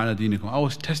شِدَّتَكُمْ عَلَى دِينِكُمْ. I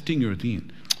was testing your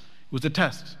deen. It was a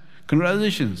test.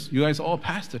 Congratulations, you guys all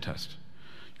passed the test.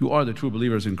 You are the true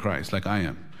believers in Christ, like I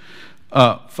am.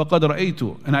 فَقَدْ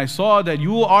رَأَيْتُ. And I saw that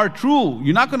you are true.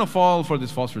 You're not going to fall for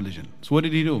this false religion. So what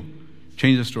did he do?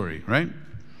 Change the story, right?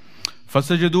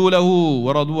 فَسَجَدُوا لَهُ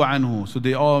وَرَضُوا عَنْهُ. So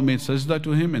they all made sajda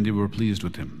to him and they were pleased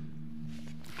with him.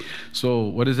 So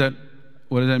what is that?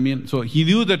 What does that mean? So he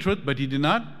knew the truth, but he did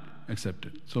not accept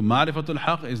it. So ma'rifatul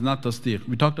haq is not tasdeeq.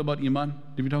 We talked about iman.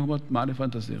 Did we talk about ma'rifah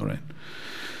and tasdeeq? Right.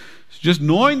 So just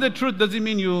knowing the truth doesn't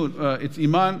mean it's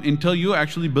iman until you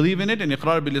actually believe in it. And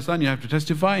iqrar bil lisan, you have to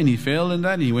testify. And he failed in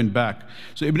that and he went back.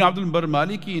 So Ibn Abdul Barr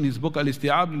Maliki in his book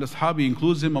Al-Isti'ab al-Ashabi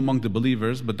includes him among the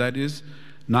believers, but that is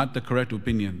not the correct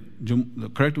opinion. The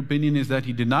correct opinion is that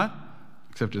he did not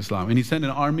accept Islam. And he sent an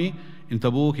army in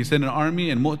Tabuk, he sent an army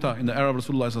in Mu'tah in the era of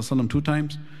Rasulullah 2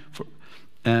 times.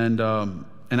 And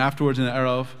afterwards in the era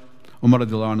of Umar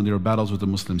radiallahu anhu, there were battles with the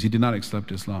Muslims. He did not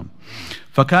accept Islam.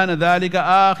 فَكَانَ ذَلِكَ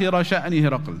آخِرَ شَأْنِ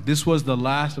هِرَقْلٍ. This was the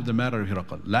last of the matter of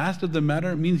Hiraqal. Last of the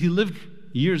matter means he lived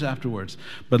years afterwards.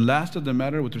 But last of the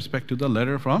matter with respect to the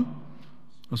letter from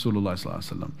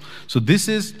Rasulullah. So this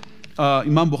is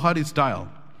Imam Bukhari's style.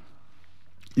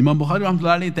 Imam Bukhari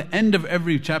rahmatullahi at the end of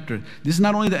every chapter. This is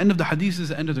not only the end of the hadith, this is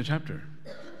the end of the chapter.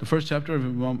 The first chapter of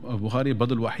Imam of Bukhari,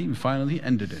 Badul Wahi, we finally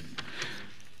ended it.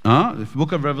 The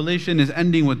book of Revelation is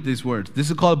ending with these words. This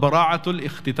is called Bara'atul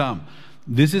Ikhtitam.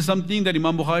 This is something that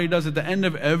Imam Bukhari does at the end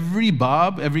of every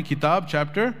bab, every kitab,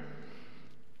 chapter.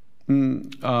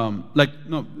 There's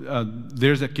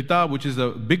a kitab which is a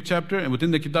big chapter, and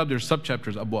within the kitab there's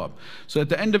sub-chapters, abwab. So at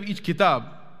the end of each kitab,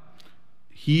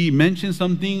 he mentions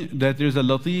something that there's a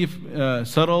latif,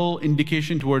 subtle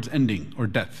indication towards ending or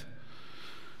death.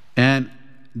 And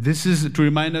this is to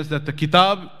remind us that the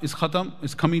kitab is khatam,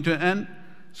 is coming to an end.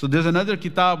 So there's another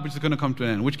kitab which is going to come to an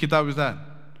end. Which kitab is that?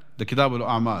 The Kitab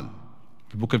al-A'mal,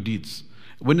 the book of deeds.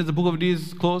 When does the book of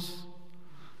deeds close?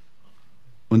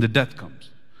 When the death comes.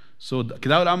 So the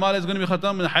Kitab al-A'mal is going to be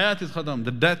khatam, and the hayat is khatam,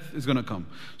 the death is going to come.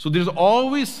 So there's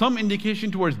always some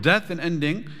indication towards death and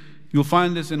ending. You'll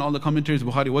find this in all the commentaries of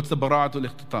Bukhari. What's the Bara'atul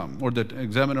Ikhtitam? Or the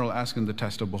examiner will ask in the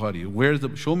test of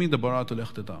Bukhari, show me the Bara'atul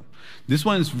Ikhtitam. This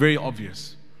one is very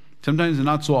obvious. Sometimes it's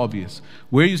not so obvious.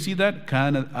 Where you see that?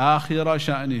 كَانَتْ آخِرَ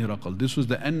شَأْنِ هِرَقَل. This was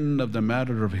the end of the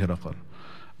matter of Hiraqal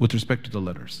with respect to the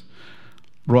letters.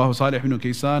 رواه صالح بن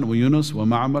كيسان ويونس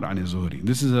ومعمر عن الزهري.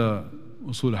 This is a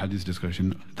usul hadith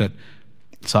discussion that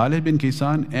Salih bin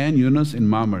Kaysan and Yunus and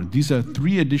Ma'mar, these are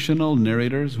three additional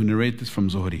narrators who narrate this from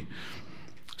Zuhri.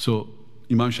 So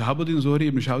Imam Shahabuddin Zuhri,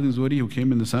 Ibn Shahabuddin Zuhri, who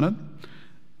came in the Sanad,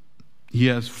 he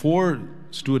has 4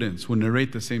 students who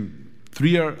narrate the same.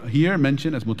 3 are here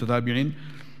mentioned as mutatabi'in,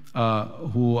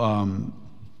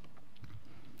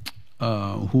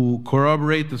 who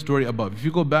corroborate the story above. If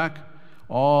you go back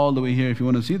all the way here, if you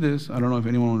want to see this, I don't know if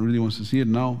anyone really wants to see it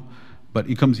now, but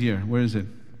it comes here. Where is it?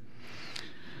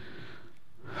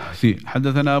 See,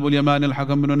 حدثنا أبو اليمان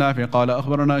الحكم بن نافع قال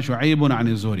أخبرنا شعيب عن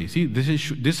الزهري. See,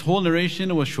 this whole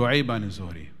narration was Shu'aib عن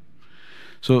الزهري.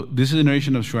 So this is a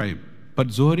narration of Shu'aib. But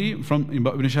Zuhri, from Ibn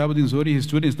Shahabuddin Zuhri, his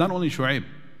student is not only Shu'aib.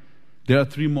 There are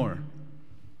 3 more.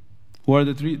 Who are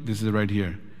the 3? This is right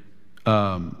here.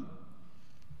 I'm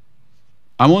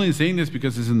only saying this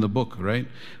because it's in the book, right?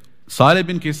 Salih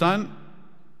bin Kaysan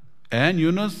and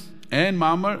Yunus and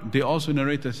Ma'mar, they also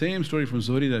narrate the same story from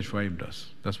Zuhri that Shu'aib does.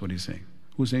 That's what he's saying.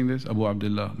 Who's saying this? Abu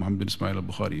Abdullah Muhammad bin Ismail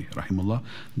al-Bukhari, rahimahullah.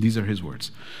 These are his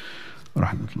words.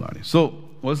 Rahmatullah. So,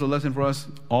 what's the lesson for us?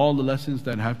 All the lessons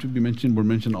that have to be mentioned were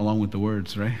mentioned along with the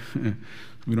words, right?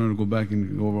 We don't want to go back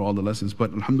and go over all the lessons.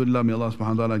 But alhamdulillah, may Allah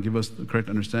subhanahu wa ta'ala give us the correct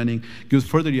understanding, give us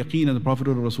further yaqeen in the Prophet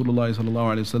of Rasulullah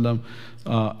sallallahu alayhi wa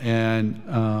sallam,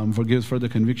 and forgive us further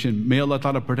conviction. May Allah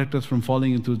ta'ala protect us from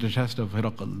falling into the test of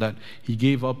Hiraqal, that he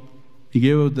gave up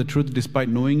the truth despite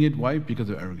knowing it. Why? Because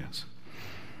of arrogance.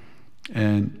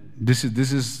 And this is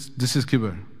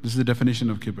kibr. This is the definition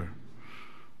of kibr.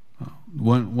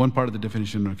 One part of the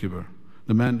definition of kibr.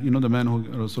 The man who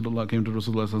Rasulullah came to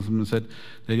Rasulullah and said,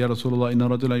 Ya Rasulullah, inna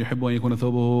rajula yuhibbu an yakuna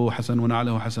thawbuhu hasan wa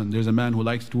na'alahu hasan. There's a man who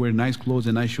likes to wear nice clothes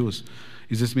and nice shoes.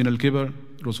 Is this min al-kibr?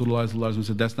 Rasulullah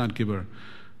said, that's not kibr.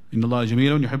 Inna Allah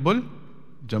jamilun yuhibbul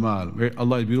jamal.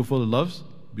 Allah is beautiful, loves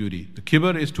beauty. The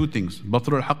kibr is 2 things.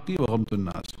 Batrul haqqi wa ghamtun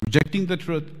nas. Rejecting the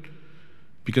truth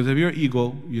because of your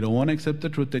ego. You don't want to accept the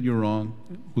truth that you're wrong.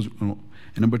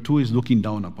 And number 2 is looking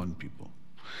down upon people.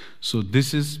 So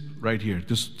this is right here.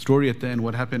 This story at the end,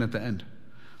 what happened at the end?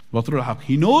 Batrul haq.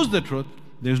 He knows the truth.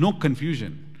 There's no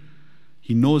confusion.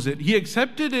 He knows it. He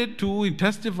accepted it too. He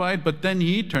testified, but then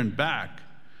he turned back.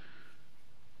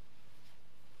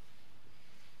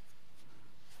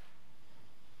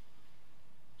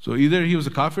 So either he was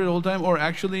a kafir the whole time, or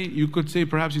actually you could say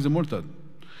perhaps he's a murtad.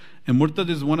 And murtad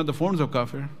is one of the forms of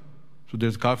kafir. So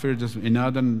there's kafir just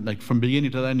inadan, like from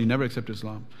beginning to the end, he never accepted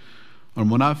Islam. Or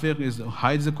munafiq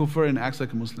hides the kufr and acts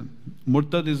like a Muslim.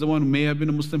 Murtad is the one who may have been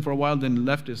a Muslim for a while, then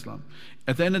left Islam.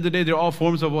 At the end of the day, they're all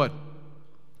forms of what?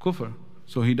 Kufr.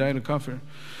 So he died a kafir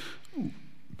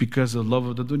because of love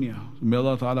of the dunya. May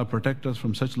Allah Ta'ala protect us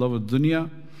from such love of dunya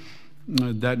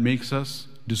that makes us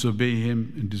disobey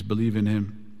Him and disbelieve in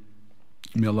Him.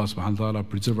 May Allah subhanahu wa ta'ala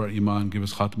preserve our iman, give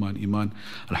us khatma and iman.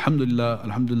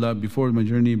 Alhamdulillah, before my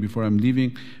journey, before I'm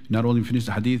leaving, not only finished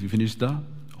the hadith, we finished the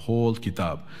whole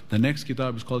kitab. The next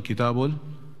kitab is called Kitabul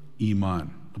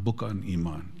Iman, the book on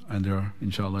Iman. And there are,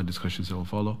 inshallah, discussions that will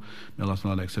follow. May Allah subhanahu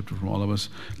wa ta'ala accept it from all of us.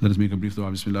 Let us make a brief dua.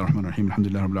 Bismillah ar-Rahman ar-Rahim.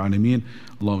 Alhamdulillah Rabbil Alameen.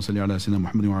 Allahumma salli ala Sayyidina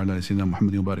Muhammad wa ala Sayyidina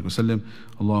Muhammad wa barik wa sallim.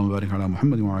 Allahumma barik ala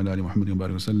Muhammad wa ala Muhammad wa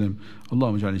barik wa sallim.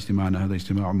 Allahumma ja'al ijtima'ana hadha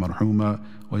ijtima'an marhuma.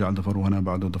 واجعل تفرغنا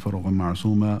بعده تفرغا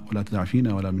معصوما ولا تدع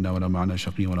فينا ولا منا ولا معنا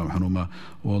شقيا ولا محروما.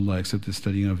 O Allah, accept the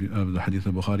studying of the hadith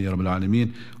of Bukhari, Ya Rabbil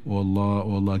Alameen. O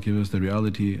Allah, give us the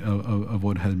reality of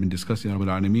what has been discussed, Ya Rabbil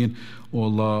Alameen. O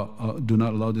Allah, do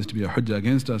not allow this to be a hujjah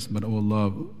against us. us, but oh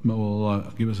Allah, may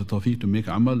Allah give us a tawfiq to make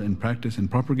amal and practice and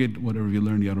propagate whatever we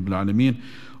learn, Ya Rabbil Alameen.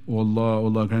 Oh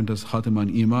Allah, grant us khatima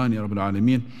and iman, Ya Rabbil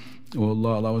Alameen. Oh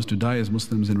Allah, allow us to die as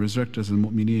Muslims and resurrect us as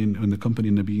mu'mineen in the company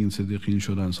of Nabiyyin, Siddiqeen,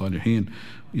 Shuhada and Salihin,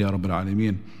 Ya Rabbil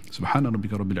Alameen. Subhana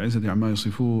rabbika rabbil izzati amma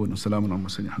yasifun, wa salamun ala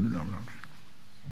al-mursalin, alhamdulillah.